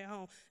father at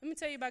home. Let me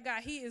tell you about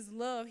God. He is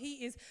love.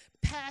 He is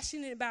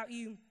passionate about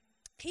you.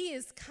 He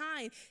is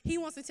kind. He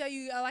wants to tell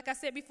you, like I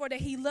said before, that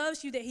he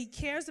loves you, that he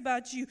cares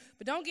about you.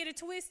 But don't get it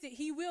twisted.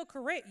 He will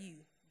correct you.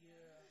 Yeah.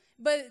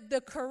 But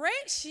the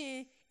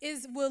correction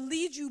will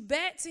lead you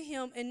back to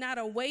him and not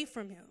away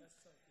from him.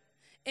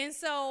 And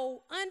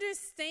so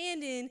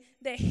understanding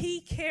that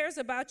he cares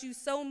about you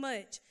so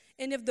much,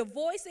 and if the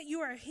voice that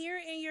you are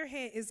hearing in your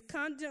head is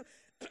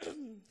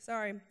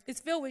it's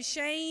filled with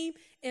shame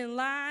and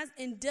lies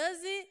and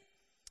doesn't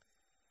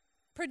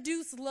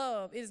produce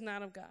love, it is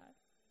not of God.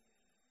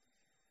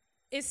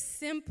 It's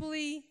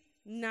simply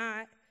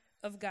not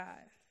of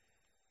God.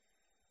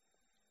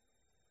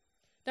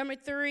 Number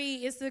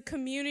 3 is the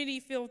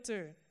community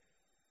filter.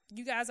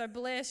 You guys are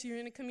blessed. You're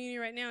in the community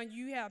right now.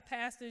 You have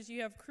pastors.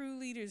 You have crew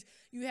leaders.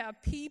 You have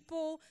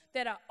people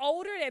that are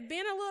older, that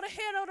been a little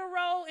ahead of the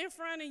road in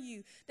front of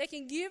you. They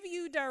can give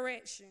you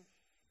direction.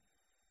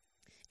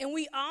 And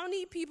we all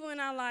need people in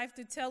our life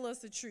to tell us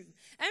the truth.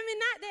 I mean,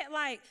 not that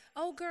like,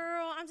 oh,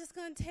 girl, I'm just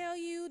going to tell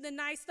you the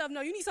nice stuff.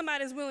 No, you need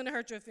somebody that's willing to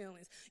hurt your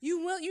feelings.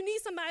 You need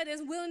somebody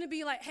that's willing to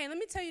be like, hey, let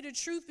me tell you the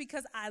truth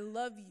because I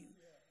love you.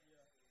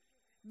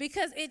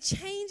 Because it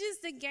changes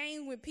the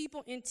game when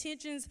people's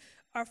intentions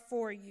are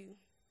for you.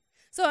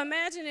 So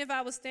imagine if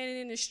I was standing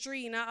in the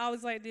street, and I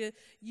always like to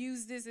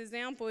use this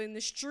example, and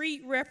the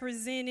street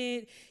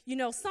represented,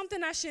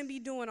 something I shouldn't be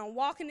doing. I'm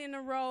walking in the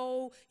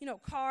road,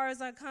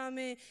 cars are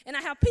coming, and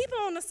I have people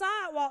on the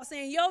sidewalk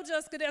saying, yo,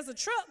 Jessica, there's a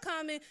truck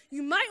coming.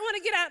 You might want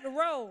to get out the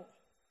road.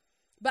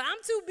 But I'm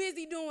too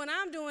busy doing what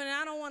I'm doing, and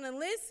I don't want to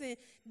listen.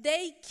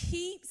 They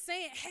keep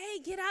saying, hey,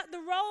 get out the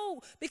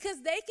road,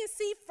 because they can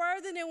see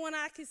further than what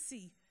I can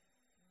see.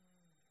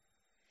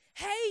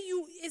 Hey,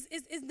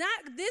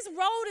 this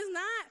road is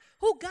not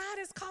who God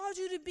has called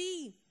you to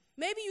be.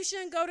 Maybe you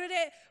shouldn't go to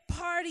that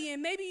party,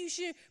 and maybe you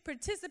should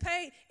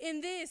participate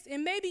in this,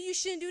 and maybe you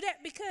shouldn't do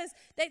that, because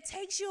that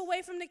takes you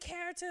away from the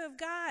character of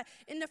God.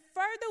 And the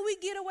further we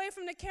get away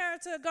from the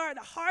character of God,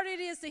 the harder it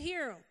is to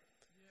hear him.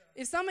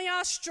 Yeah. If some of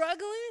y'all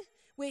struggling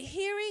with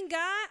hearing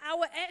God, I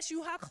would ask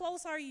you, how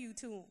close are you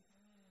to him?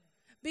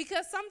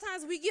 Because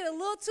sometimes we get a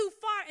little too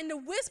far, and the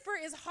whisper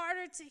is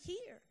harder to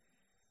hear.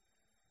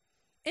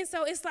 And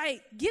so it's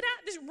like, get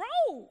out this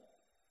road.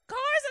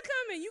 Cars are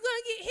coming. You're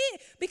going to get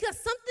hit because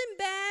something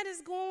bad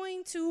is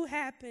going to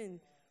happen.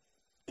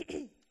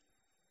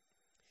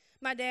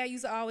 My dad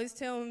used to always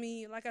tell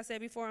me, like I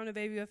said before, I'm the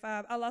baby of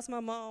 5. I lost my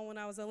mom when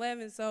I was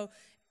 11, so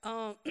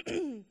I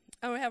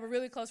have a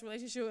really close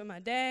relationship with my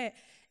dad.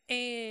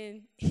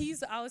 And he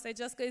used to always say,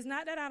 Jessica, it's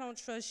not that I don't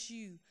trust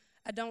you.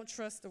 I don't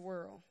trust the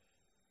world.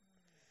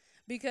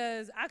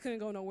 Because I couldn't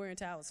go nowhere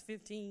until I was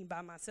 15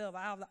 by myself.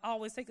 I would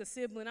always take a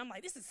sibling. I'm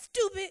like, this is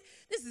stupid.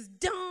 This is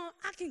dumb.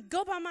 I can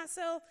go by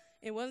myself.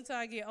 It wasn't until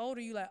I get older,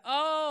 you like,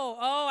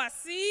 oh, I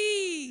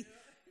see.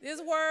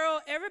 This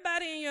world,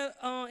 everybody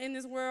in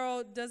this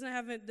world doesn't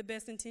have the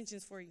best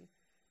intentions for you.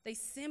 They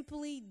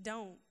simply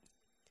don't.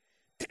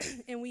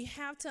 And we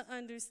have to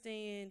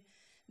understand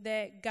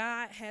that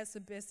God has the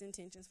best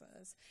intentions for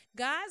us.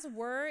 God's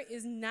word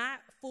is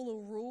not full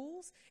of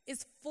rules.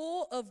 It's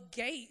full of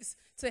gates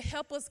to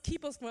help us,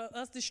 keep us from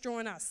us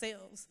destroying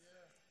ourselves.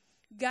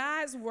 Yeah.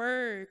 God's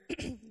word,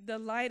 the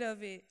light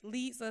of it,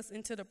 leads us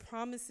into the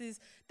promises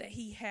that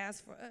he has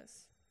for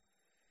us.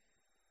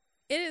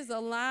 It is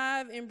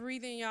alive and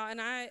breathing, y'all. And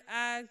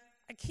I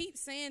keep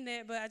saying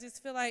that, but I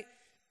just feel like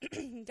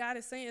God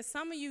is saying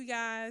some of you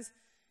guys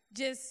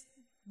just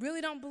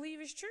really don't believe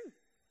it's true.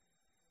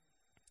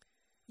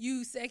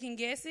 You second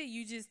guess it.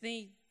 You just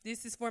think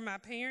this is for my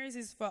parents,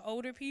 it's for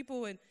older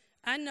people, and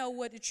I know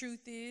what the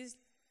truth is.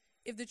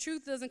 If the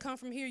truth doesn't come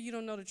from here, you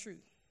don't know the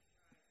truth.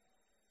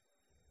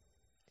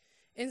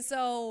 And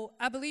so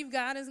I believe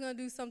God is going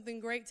to do something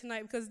great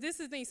tonight, because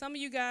this is the thing. Some of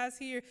you guys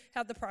here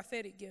have the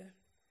prophetic gift.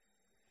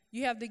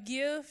 You have the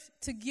gift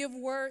to give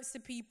words to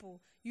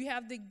people. You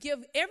have the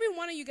gift. Every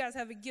one of you guys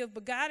have a gift,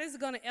 but God is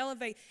going to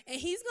elevate. And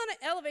he's going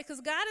to elevate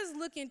because God is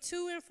looking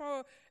to and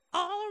fro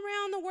all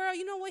around the world.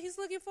 You know what he's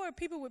looking for?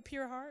 People with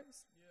pure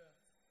hearts. Yeah.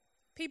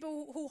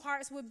 People whose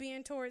hearts would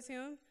bend towards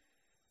him.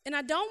 And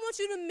I don't want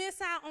you to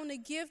miss out on the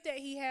gift that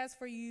he has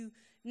for you,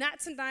 not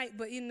tonight,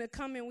 but in the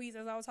coming weeks,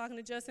 as I was talking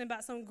to Justin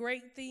about some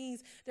great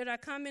things that are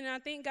coming. And I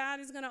think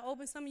God is going to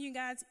open some of you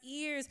guys'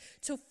 ears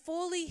to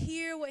fully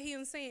hear what he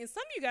is saying. And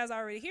some of you guys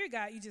already hear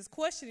God. You just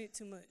question it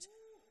too much.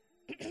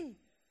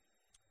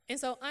 And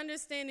so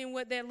understanding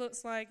what that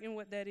looks like and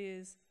what that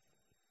is.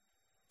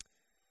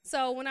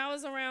 So when I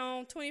was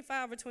around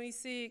 25 or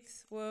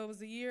 26, well, it was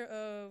the year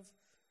of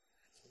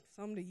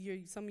some of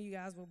you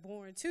guys were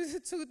born,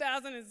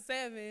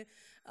 2007.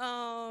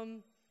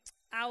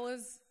 I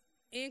was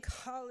in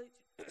college.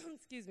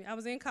 Excuse me. I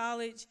was in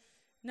college.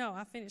 No,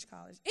 I finished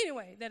college.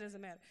 Anyway, that doesn't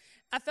matter.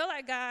 I felt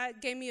like God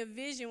gave me a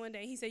vision one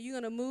day. He said, you're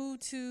going to move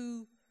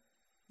to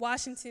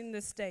Washington, the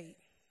state.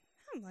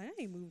 I'm like,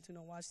 I ain't moving to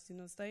no Washington,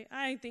 no state.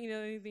 I ain't thinking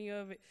of anything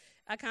of it.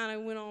 I kind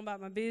of went on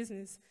about my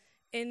business.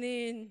 And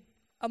then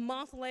a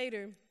month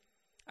later,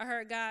 I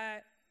heard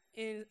God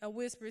in a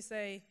whisper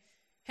say,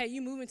 hey, you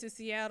moving to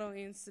Seattle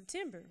in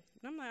September.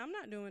 And I'm like, I'm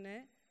not doing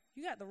that.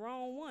 You got the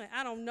wrong one.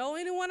 I don't know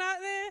anyone out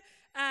there.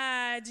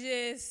 I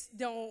just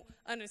don't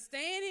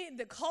understand it.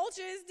 The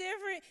culture is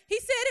different. He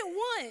said it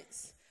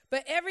once.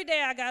 But every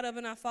day I got up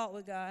and I fought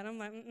with God. I'm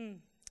like,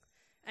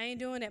 I ain't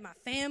doing that. My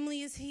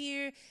family is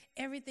here.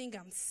 Everything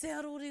I'm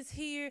settled is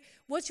here.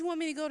 What you want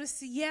me to go to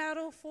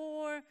Seattle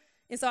for?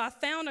 And so I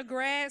found a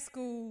grad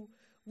school,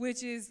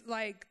 which is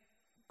like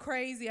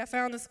crazy. I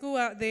found a school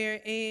out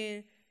there,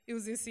 and it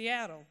was in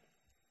Seattle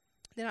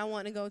that I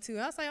wanted to go to.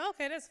 I was like,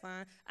 okay, that's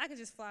fine. I can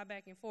just fly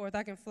back and forth.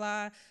 I can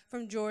fly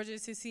from Georgia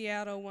to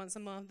Seattle once a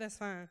month. That's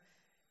fine.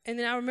 And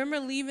then I remember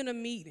leaving a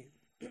meeting,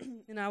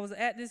 and I was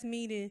at this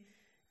meeting,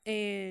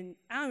 and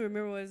I don't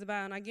remember what it was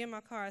about. And I get in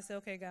my car. I said,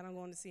 okay, God, I'm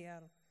going to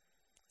Seattle.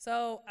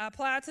 So I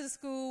apply to the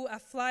school. I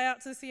fly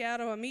out to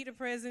Seattle. I meet the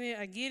president.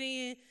 I get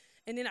in.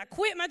 And then I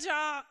quit my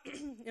job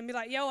and be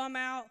like, yo, I'm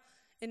out.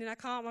 And then I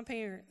called my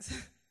parents.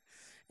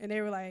 And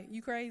they were like,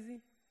 you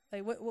crazy?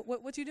 Like,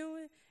 what you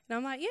doing? And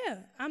I'm like, yeah,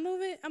 I'm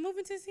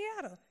moving to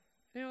Seattle.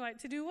 And they were like,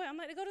 to do what? I'm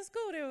like, to go to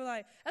school. They were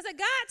like, I said,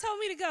 God told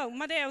me to go.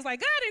 My dad was like,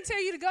 God didn't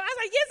tell you to go. I was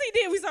like, yes, he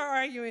did. We started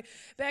arguing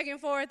back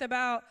and forth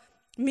about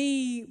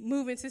me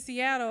moving to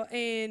Seattle.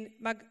 And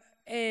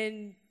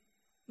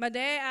my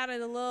dad, out of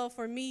the love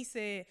for me,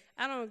 said,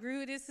 I don't agree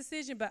with this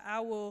decision, but I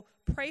will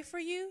pray for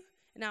you,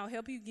 and I'll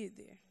help you get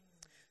there.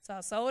 So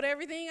I sold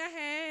everything I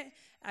had.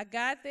 I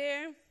got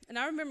there, and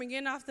I remember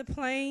getting off the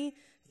plane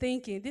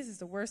thinking, this is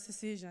the worst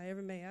decision I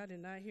ever made. I did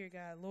not hear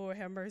God. Lord,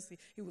 have mercy.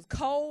 It was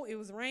cold. It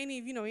was rainy.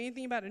 If you know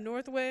anything about the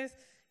Northwest,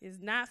 it's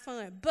not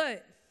fun.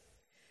 But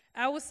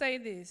I will say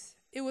this.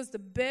 It was the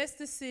best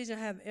decision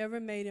I have ever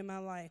made in my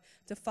life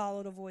to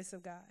follow the voice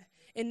of God.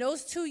 In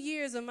those 2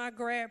 years of my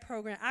grad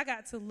program, I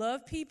got to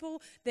love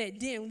people that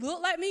didn't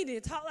look like me,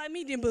 didn't talk like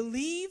me, didn't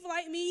believe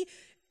like me.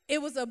 It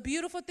was a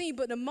beautiful thing.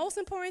 But the most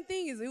important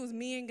thing is it was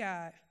me and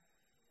God.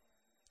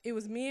 It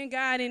was me and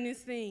God in this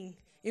thing.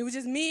 It was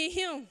just me and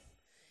him.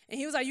 And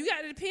he was like, you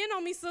got to depend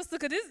on me, sister,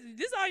 because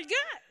this is all you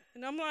got.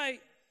 And I'm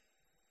like,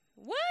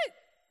 what?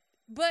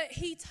 But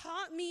he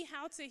taught me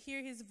how to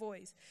hear his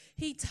voice.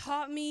 He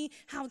taught me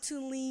how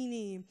to lean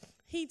in.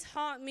 He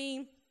taught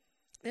me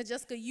that,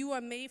 Jessica, you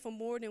are made for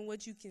more than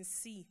what you can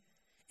see.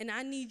 And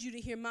I need you to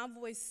hear my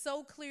voice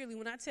so clearly.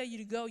 When I tell you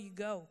to go, you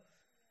go.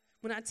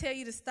 When I tell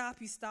you to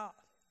stop, you stop.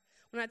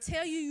 When I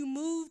tell you you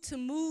move, to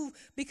move,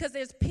 because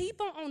there's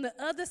people on the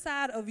other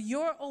side of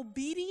your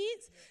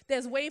obedience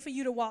that's waiting for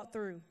you to walk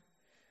through.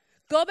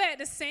 Go back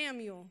to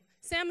Samuel.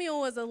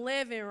 Samuel was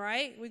 11,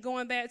 right? We're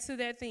going back to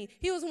that thing.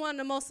 He was one of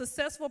the most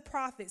successful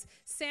prophets.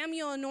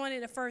 Samuel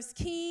anointed the first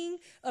king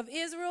of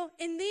Israel,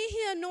 and then he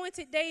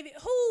anointed David,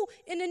 who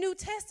in the New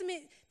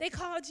Testament they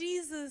call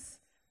Jesus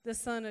the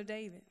son of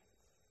David.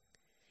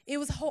 It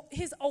was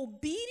his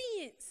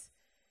obedience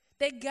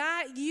that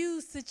God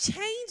used to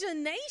change a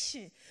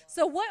nation.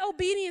 So what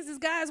obedience is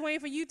God waiting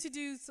for you to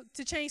do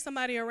to change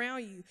somebody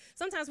around you?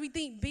 Sometimes we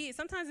think big.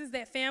 Sometimes it's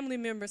that family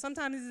member.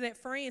 Sometimes it's that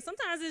friend.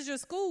 Sometimes it's your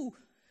school.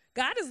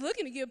 God is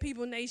looking to give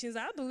people nations,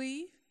 I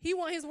believe. He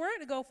wants his word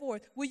to go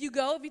forth. Will you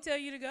go if he tell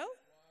you to go?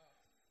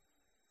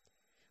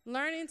 Wow.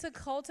 Learning to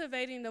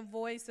cultivating the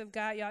voice of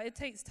God, y'all, it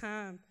takes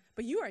time.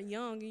 But you are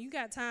young and you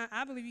got time.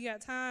 I believe you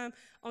got time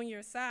on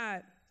your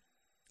side.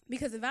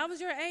 Because if I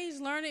was your age,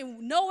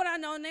 learning, know what I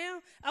know now,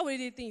 I would have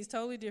did things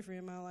totally different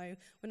in my life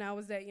when I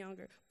was that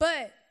younger.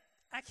 But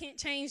I can't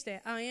change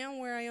that. I am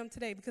where I am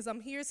today because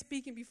I'm here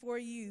speaking before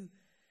you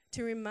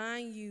to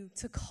remind you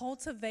to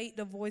cultivate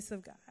the voice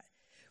of God.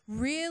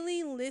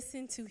 Really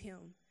listen to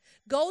him.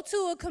 Go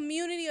to a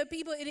community of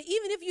people, and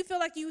even if you feel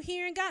like you're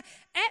hearing God,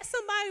 ask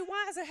somebody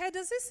wiser, hey,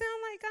 does this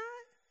sound like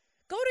God?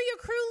 Go to your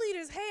crew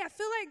leaders. Hey, I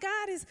feel like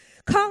God is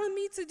calling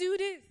me to do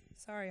this.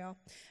 Sorry, y'all.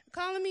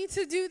 Calling me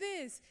to do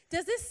this.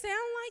 Does this sound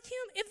like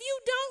him? If you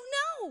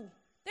don't know,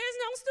 there's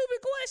no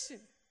stupid question.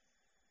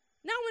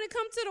 Now, when it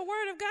comes to the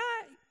word of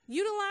God,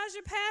 utilize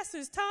your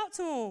pastors. Talk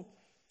to them.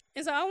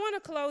 And so I want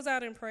to close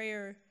out in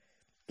prayer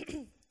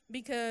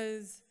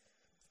because,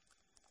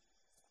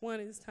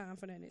 one, it's time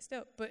for that next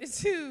step. But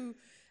two,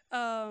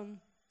 I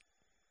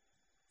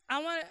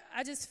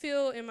just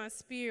feel in my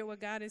spirit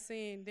what God is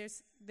saying.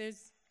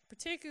 There's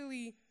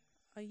particularly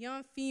a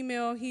young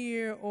female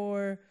here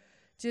or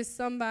just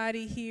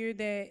somebody here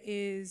that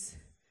is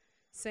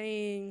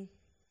saying,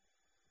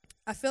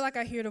 I feel like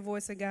I hear the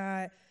voice of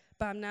God,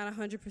 but I'm not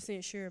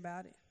 100% sure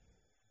about it.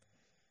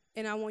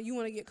 And you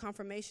want to get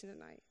confirmation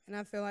tonight. And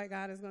I feel like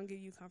God is going to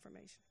give you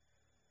confirmation.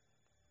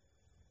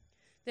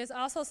 There's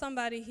also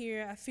somebody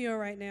here, I feel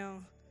right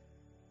now,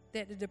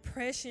 that the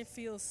depression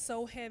feels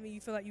so heavy,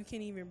 you feel like you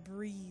can't even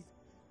breathe.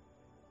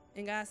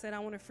 And God said, I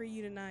want to free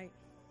you tonight.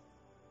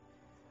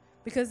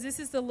 Because this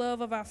is the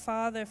love of our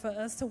Father, for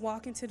us to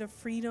walk into the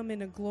freedom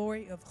and the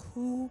glory of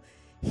who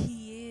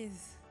he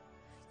is.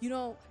 You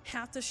don't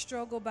have to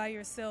struggle by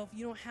yourself.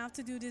 You don't have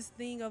to do this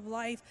thing of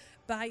life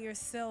by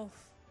yourself.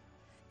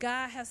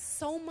 God has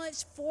so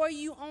much for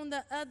you on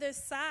the other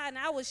side. And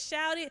I would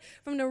shout it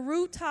from the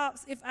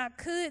rooftops if I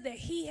could, that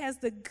he has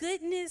the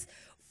goodness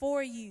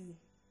for you.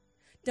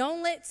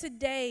 Don't let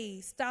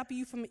today stop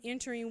you from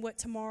entering what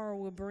tomorrow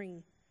will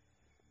bring.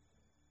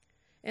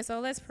 And so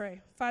let's pray.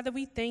 Father,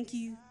 we thank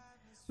you.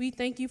 We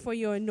thank you for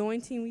your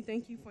anointing. We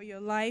thank you for your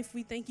life.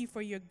 We thank you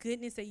for your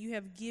goodness that you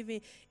have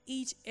given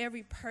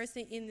every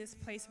person in this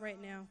place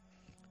right now.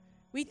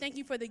 We thank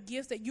you for the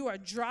gifts that you are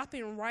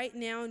dropping right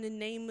now in the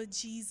name of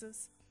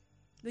Jesus.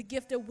 The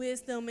gift of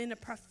wisdom and the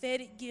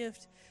prophetic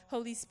gift,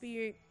 Holy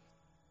Spirit.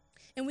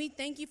 And we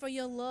thank you for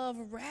your love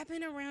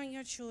wrapping around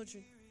your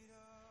children.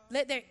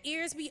 Let their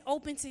ears be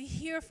open to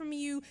hear from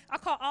you. I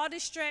call all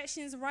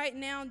distractions right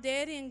now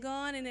dead and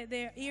gone, and that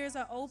their ears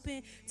are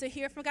open to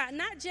hear from God.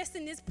 Not just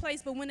in this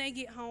place, but when they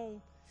get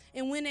home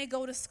and when they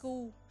go to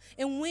school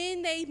and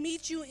when they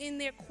meet you in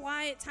their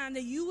quiet time,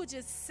 that you would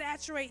just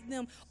saturate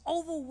them,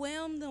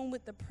 overwhelm them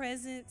with the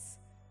presence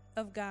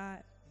of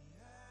God.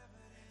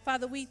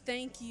 Father, we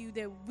thank you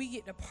that we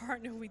get to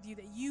partner with you,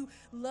 that you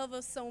love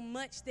us so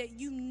much that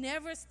you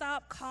never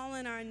stop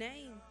calling our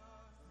name.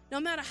 No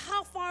matter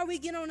how far we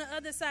get on the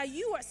other side,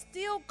 you are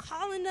still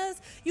calling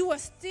us. You are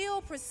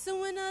still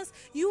pursuing us.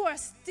 You are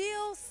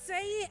still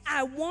saying,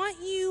 I want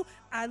you.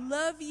 I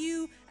love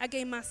you. I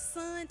gave my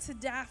son to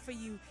die for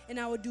you. And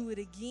I will do it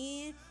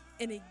again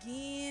and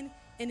again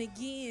and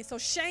again. So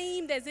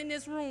shame that's in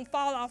this room,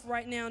 fall off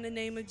right now in the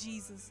name of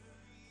Jesus.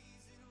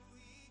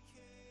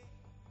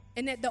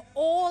 And that the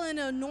oil and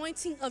the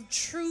anointing of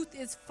truth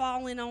is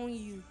falling on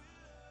you.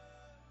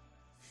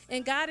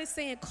 And God is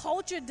saying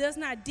culture does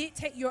not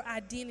dictate your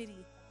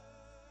identity.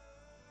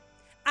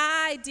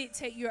 I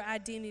dictate your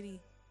identity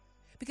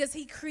because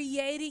he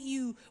created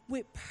you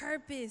with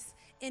purpose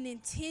and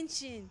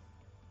intention.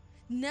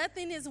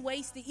 Nothing is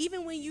wasted.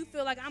 Even when you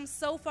feel like I'm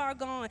so far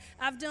gone,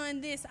 I've done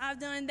this, I've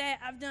done that,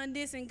 I've done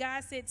this. And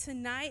God said,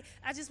 tonight,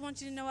 I just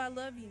want you to know I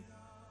love you.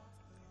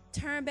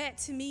 Turn back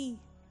to me.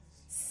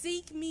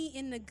 Seek me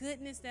in the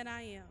goodness that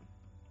I am.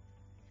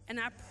 And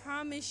I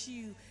promise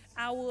you,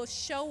 I will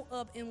show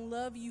up and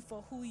love you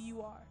for who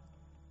you are.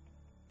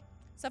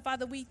 So,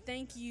 Father, we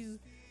thank you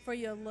for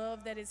your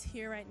love that is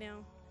here right now.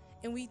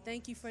 And we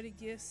thank you for the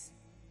gifts.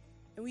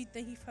 And we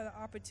thank you for the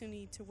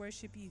opportunity to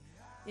worship you.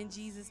 In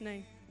Jesus'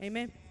 name,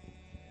 amen.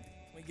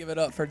 Can we give it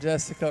up for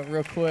Jessica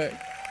real quick?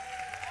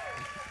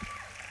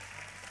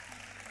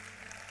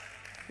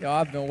 Yo,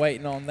 I've been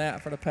waiting on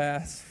that for the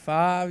past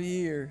 5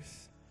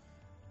 years.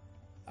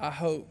 I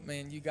hope,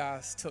 man, you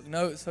guys took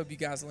notes. Hope you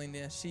guys leaned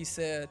in. She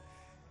said,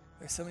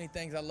 there's so many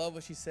things. I love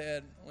what she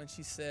said when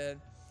she said,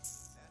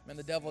 man,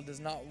 the devil does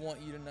not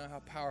want you to know how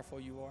powerful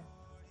you are.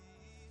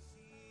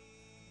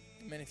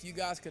 Man, if you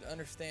guys could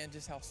understand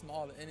just how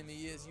small the enemy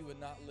is, you would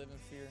not live in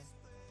fear.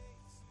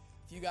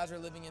 If you guys are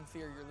living in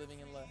fear, you're living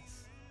in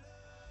less.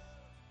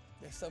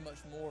 There's so much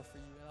more for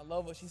you. And I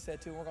love what she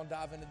said, too. And we're going to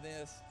dive into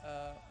this.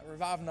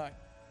 Revive Night.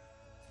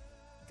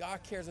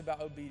 God cares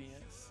about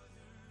obedience.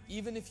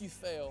 Even if you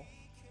fail,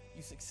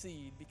 you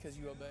succeed because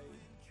you obeyed.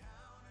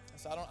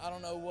 So I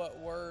don't know what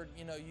word,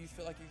 you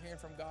feel like you're hearing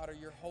from God or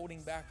you're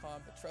holding back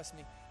on, but trust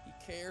me, he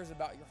cares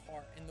about your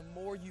heart. And the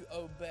more you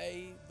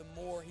obey,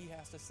 the more he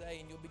has to say,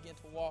 and you'll begin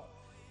to walk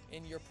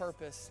in your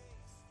purpose.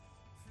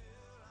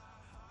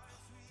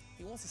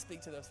 He wants to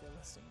speak to those who are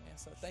listening, man.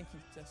 So thank you,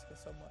 Jessica,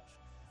 so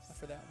much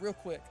for that. Real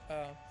quick,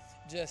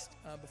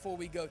 before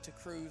we go to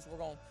Cruise, we're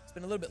going to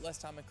spend a little bit less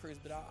time in Cruise,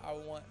 but I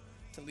want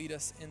to lead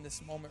us in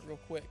this moment real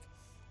quick.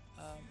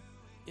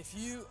 If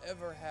you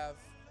ever have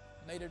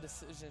made a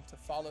decision to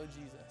follow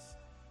Jesus,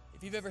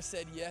 if you've ever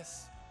said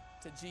yes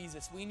to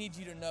Jesus, we need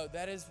you to know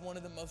that is one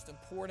of the most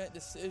important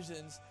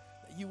decisions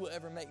that you will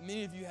ever make.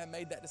 Many of you have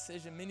made that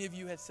decision. Many of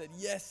you have said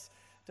yes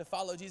to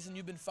follow Jesus, and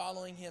you've been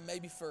following him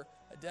maybe for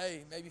a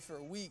day, maybe for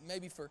a week,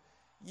 maybe for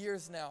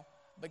years now.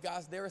 But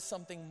guys, there is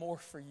something more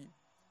for you.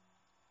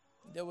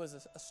 There was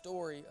a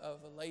story of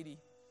a lady.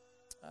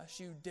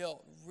 She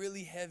dealt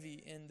really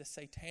heavy in the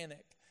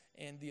satanic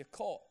and the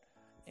occult.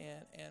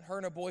 And her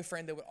and her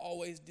boyfriend, they would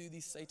always do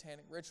these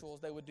satanic rituals.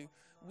 They would do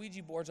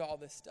Ouija boards, all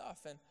this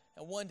stuff. And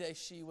one day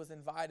she was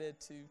invited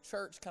to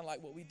church, kind of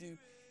like what we do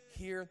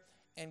here.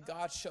 And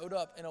God showed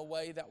up in a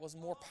way that was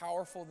more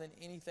powerful than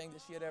anything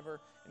that she had ever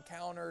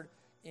encountered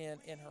in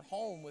her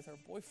home with her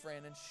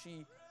boyfriend. And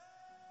she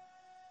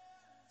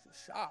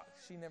was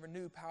shocked. She never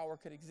knew power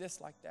could exist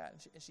like that.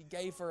 And she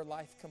gave her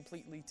life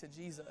completely to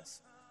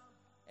Jesus.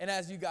 And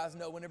as you guys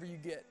know, whenever you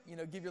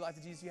give your life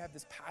to Jesus, you have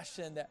this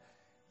passion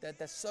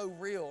that's so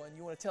real, and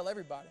you want to tell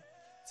everybody.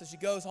 So she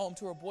goes home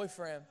to her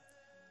boyfriend,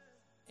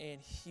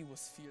 and he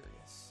was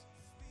furious.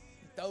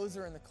 He throws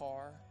her in the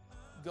car,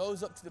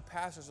 goes up to the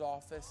pastor's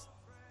office,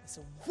 and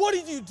said, "What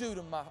did you do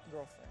to my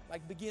girlfriend?"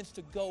 Like, begins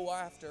to go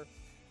after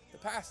the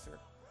pastor.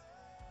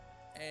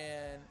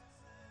 And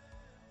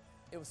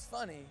it was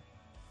funny.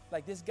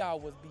 Like, this guy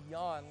was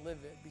beyond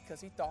livid because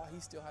he thought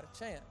he still had a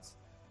chance.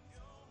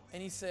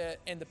 And he said,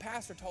 and the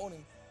pastor told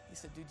him, he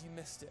said, "Dude, you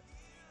missed it.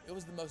 It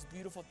was the most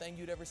beautiful thing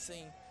you'd ever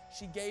seen.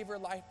 She gave her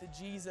life to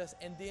Jesus,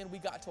 and then we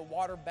got to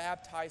water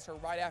baptize her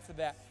right after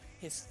that."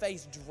 His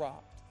face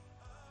dropped.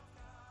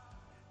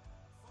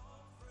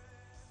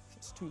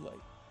 It's too late.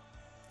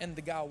 And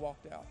the guy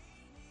walked out.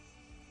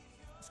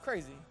 It's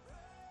crazy.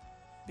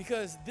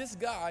 Because this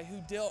guy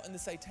who dealt in the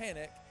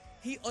satanic,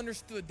 he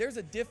understood there's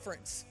a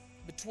difference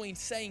between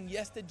saying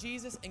yes to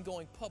Jesus and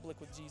going public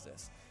with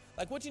Jesus.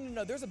 Like, what you need to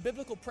know, there's a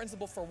biblical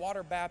principle for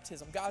water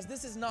baptism. Guys,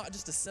 this is not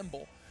just a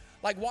symbol.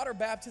 Like, water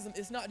baptism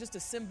is not just a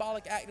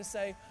symbolic act to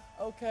say,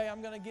 okay,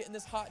 I'm going to get in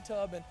this hot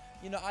tub and,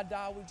 I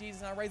die with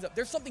Jesus and I raise up.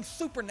 There's something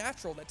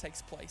supernatural that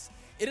takes place.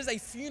 It is a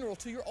funeral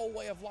to your old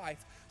way of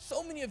life.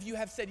 So many of you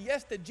have said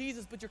yes to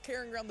Jesus, but you're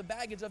carrying around the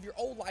baggage of your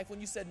old life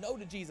when you said no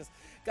to Jesus.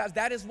 Guys,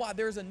 that is why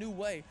there's a new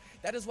way.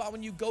 That is why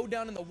when you go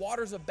down in the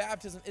waters of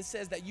baptism, it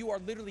says that you are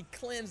literally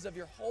cleansed of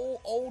your whole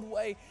old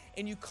way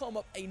and you come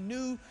up a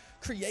new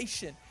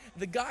creation.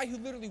 The guy who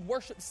literally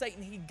worshiped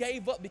Satan, he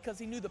gave up because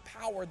he knew the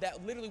power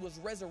that literally was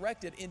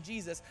resurrected in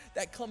Jesus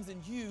that comes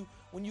in you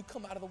when you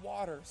come out of the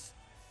waters.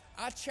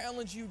 I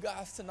challenge you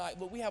guys tonight.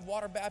 Look, we have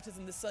water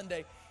baptism this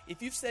Sunday.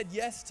 If you've said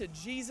yes to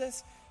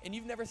Jesus and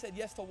you've never said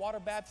yes to water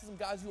baptism,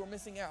 guys, you are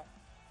missing out.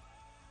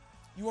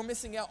 You are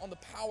missing out on the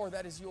power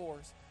that is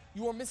yours.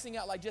 You are missing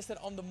out, like Jess said,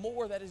 on the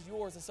more that is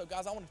yours. And so,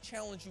 guys, I want to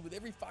challenge you with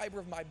every fiber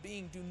of my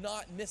being. Do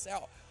not miss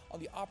out on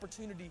the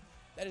opportunity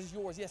that is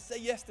yours. Yes, say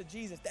yes to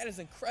Jesus. That is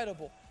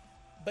incredible,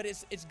 but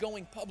it's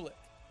going public.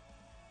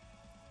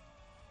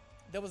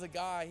 There was a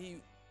guy,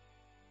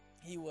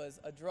 he was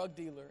a drug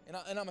dealer, and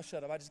I'm going to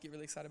shut up. I just get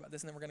really excited about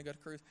this, and then we're going to go to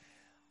cruise.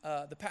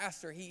 The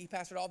pastor, he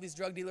pastored all these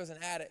drug dealers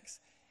and addicts,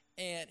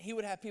 and he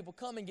would have people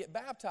come and get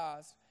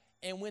baptized,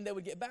 and when they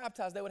would get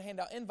baptized, they would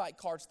hand out invite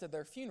cards to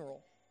their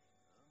funeral.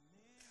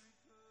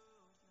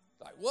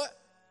 Like, what?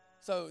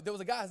 So there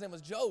was a guy, his name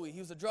was Joey. He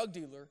was a drug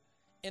dealer.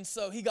 And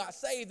so he got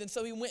saved, and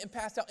so he went and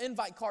passed out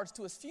invite cards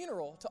to his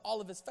funeral to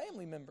all of his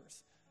family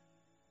members.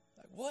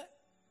 Like, what?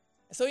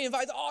 And so he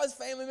invites all his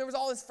family members,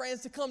 all his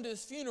friends to come to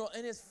his funeral,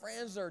 and his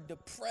friends are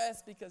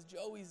depressed because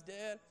Joey's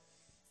dead.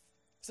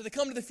 So they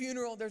come to the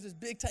funeral. There's this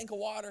big tank of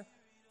water,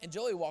 and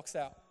Joey walks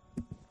out.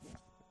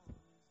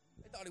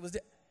 They thought he was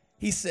dead.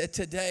 He said,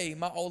 today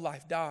my old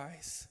life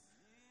dies,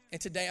 and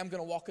today I'm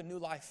going to walk a new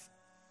life.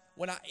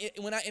 When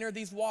I enter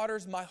these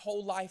waters, my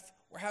whole life,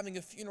 we're having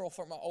a funeral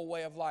for my old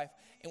way of life,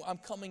 and I'm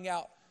coming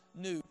out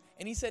new.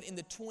 And he said in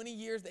the 20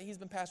 years that he's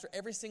been pastor,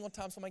 every single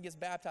time somebody gets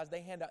baptized,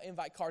 they hand out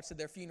invite cards to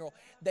their funeral.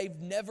 They've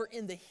never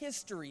in the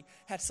history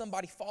had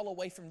somebody fall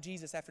away from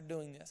Jesus after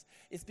doing this.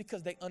 It's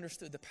because they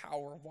understood the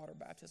power of water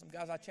baptism.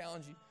 Guys, I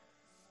challenge you.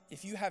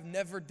 If you have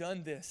never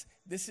done this,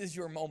 this is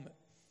your moment.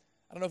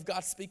 I don't know if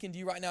God's speaking to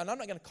you right now, and I'm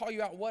not going to call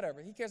you out,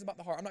 whatever. He cares about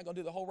the heart. I'm not going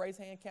to do the whole raise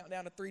hand, count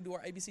down to 3, do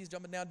our ABCs,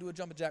 jumping down, do a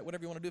jumping jack,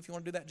 whatever you want to do. If you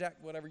want to do that, jack,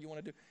 whatever you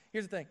want to do.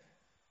 Here's the thing.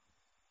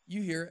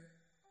 You hear it.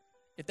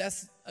 If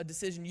that's a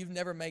decision you've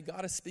never made,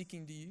 God is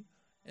speaking to you.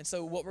 And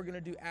so what we're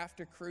going to do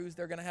after cruise,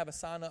 they're going to have a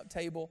sign-up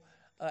table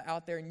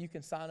out there, and you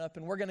can sign up.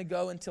 And we're going to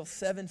go until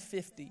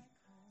 7:50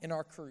 in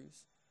our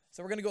cruise.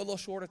 So we're going to go a little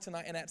shorter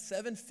tonight. And at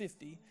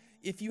 7:50,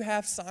 if you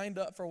have signed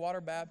up for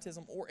water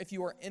baptism, or if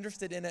you are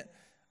interested in it,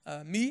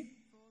 me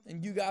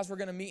and you guys, we're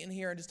going to meet in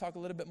here and just talk a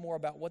little bit more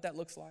about what that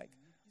looks like,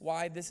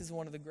 why this is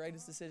one of the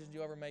greatest decisions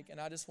you ever make.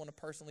 And I just want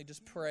to personally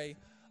just pray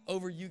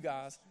over you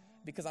guys,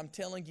 because I'm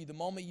telling you, the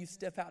moment you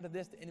step out of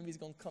this, the enemy's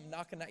going to come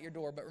knocking at your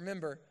door. But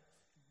remember,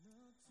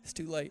 it's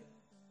too late.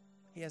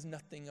 He has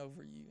nothing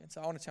over you. And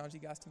so I want to challenge you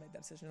guys to make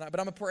that decision tonight.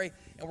 But I'm going to pray,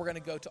 and we're going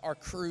to go to our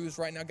cruise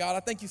right now. God, I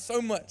thank you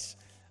so much.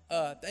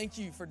 Thank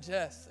you for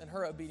Jess and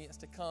her obedience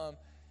to come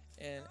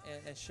and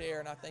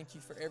share. And I thank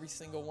you for every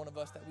single one of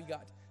us that we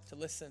got to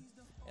listen.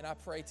 And I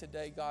pray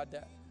today, God,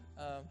 that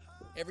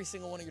every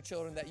single one of your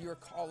children that you are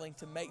calling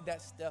to make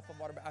that step of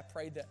water, I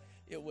pray that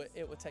it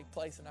would take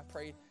place. And I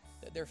pray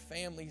that their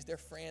families, their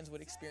friends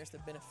would experience the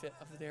benefit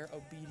of their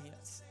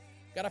obedience.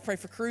 God, I pray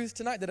for cruise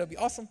tonight that it'll be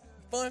awesome,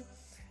 fun.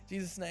 In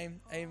Jesus'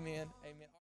 name, amen, amen.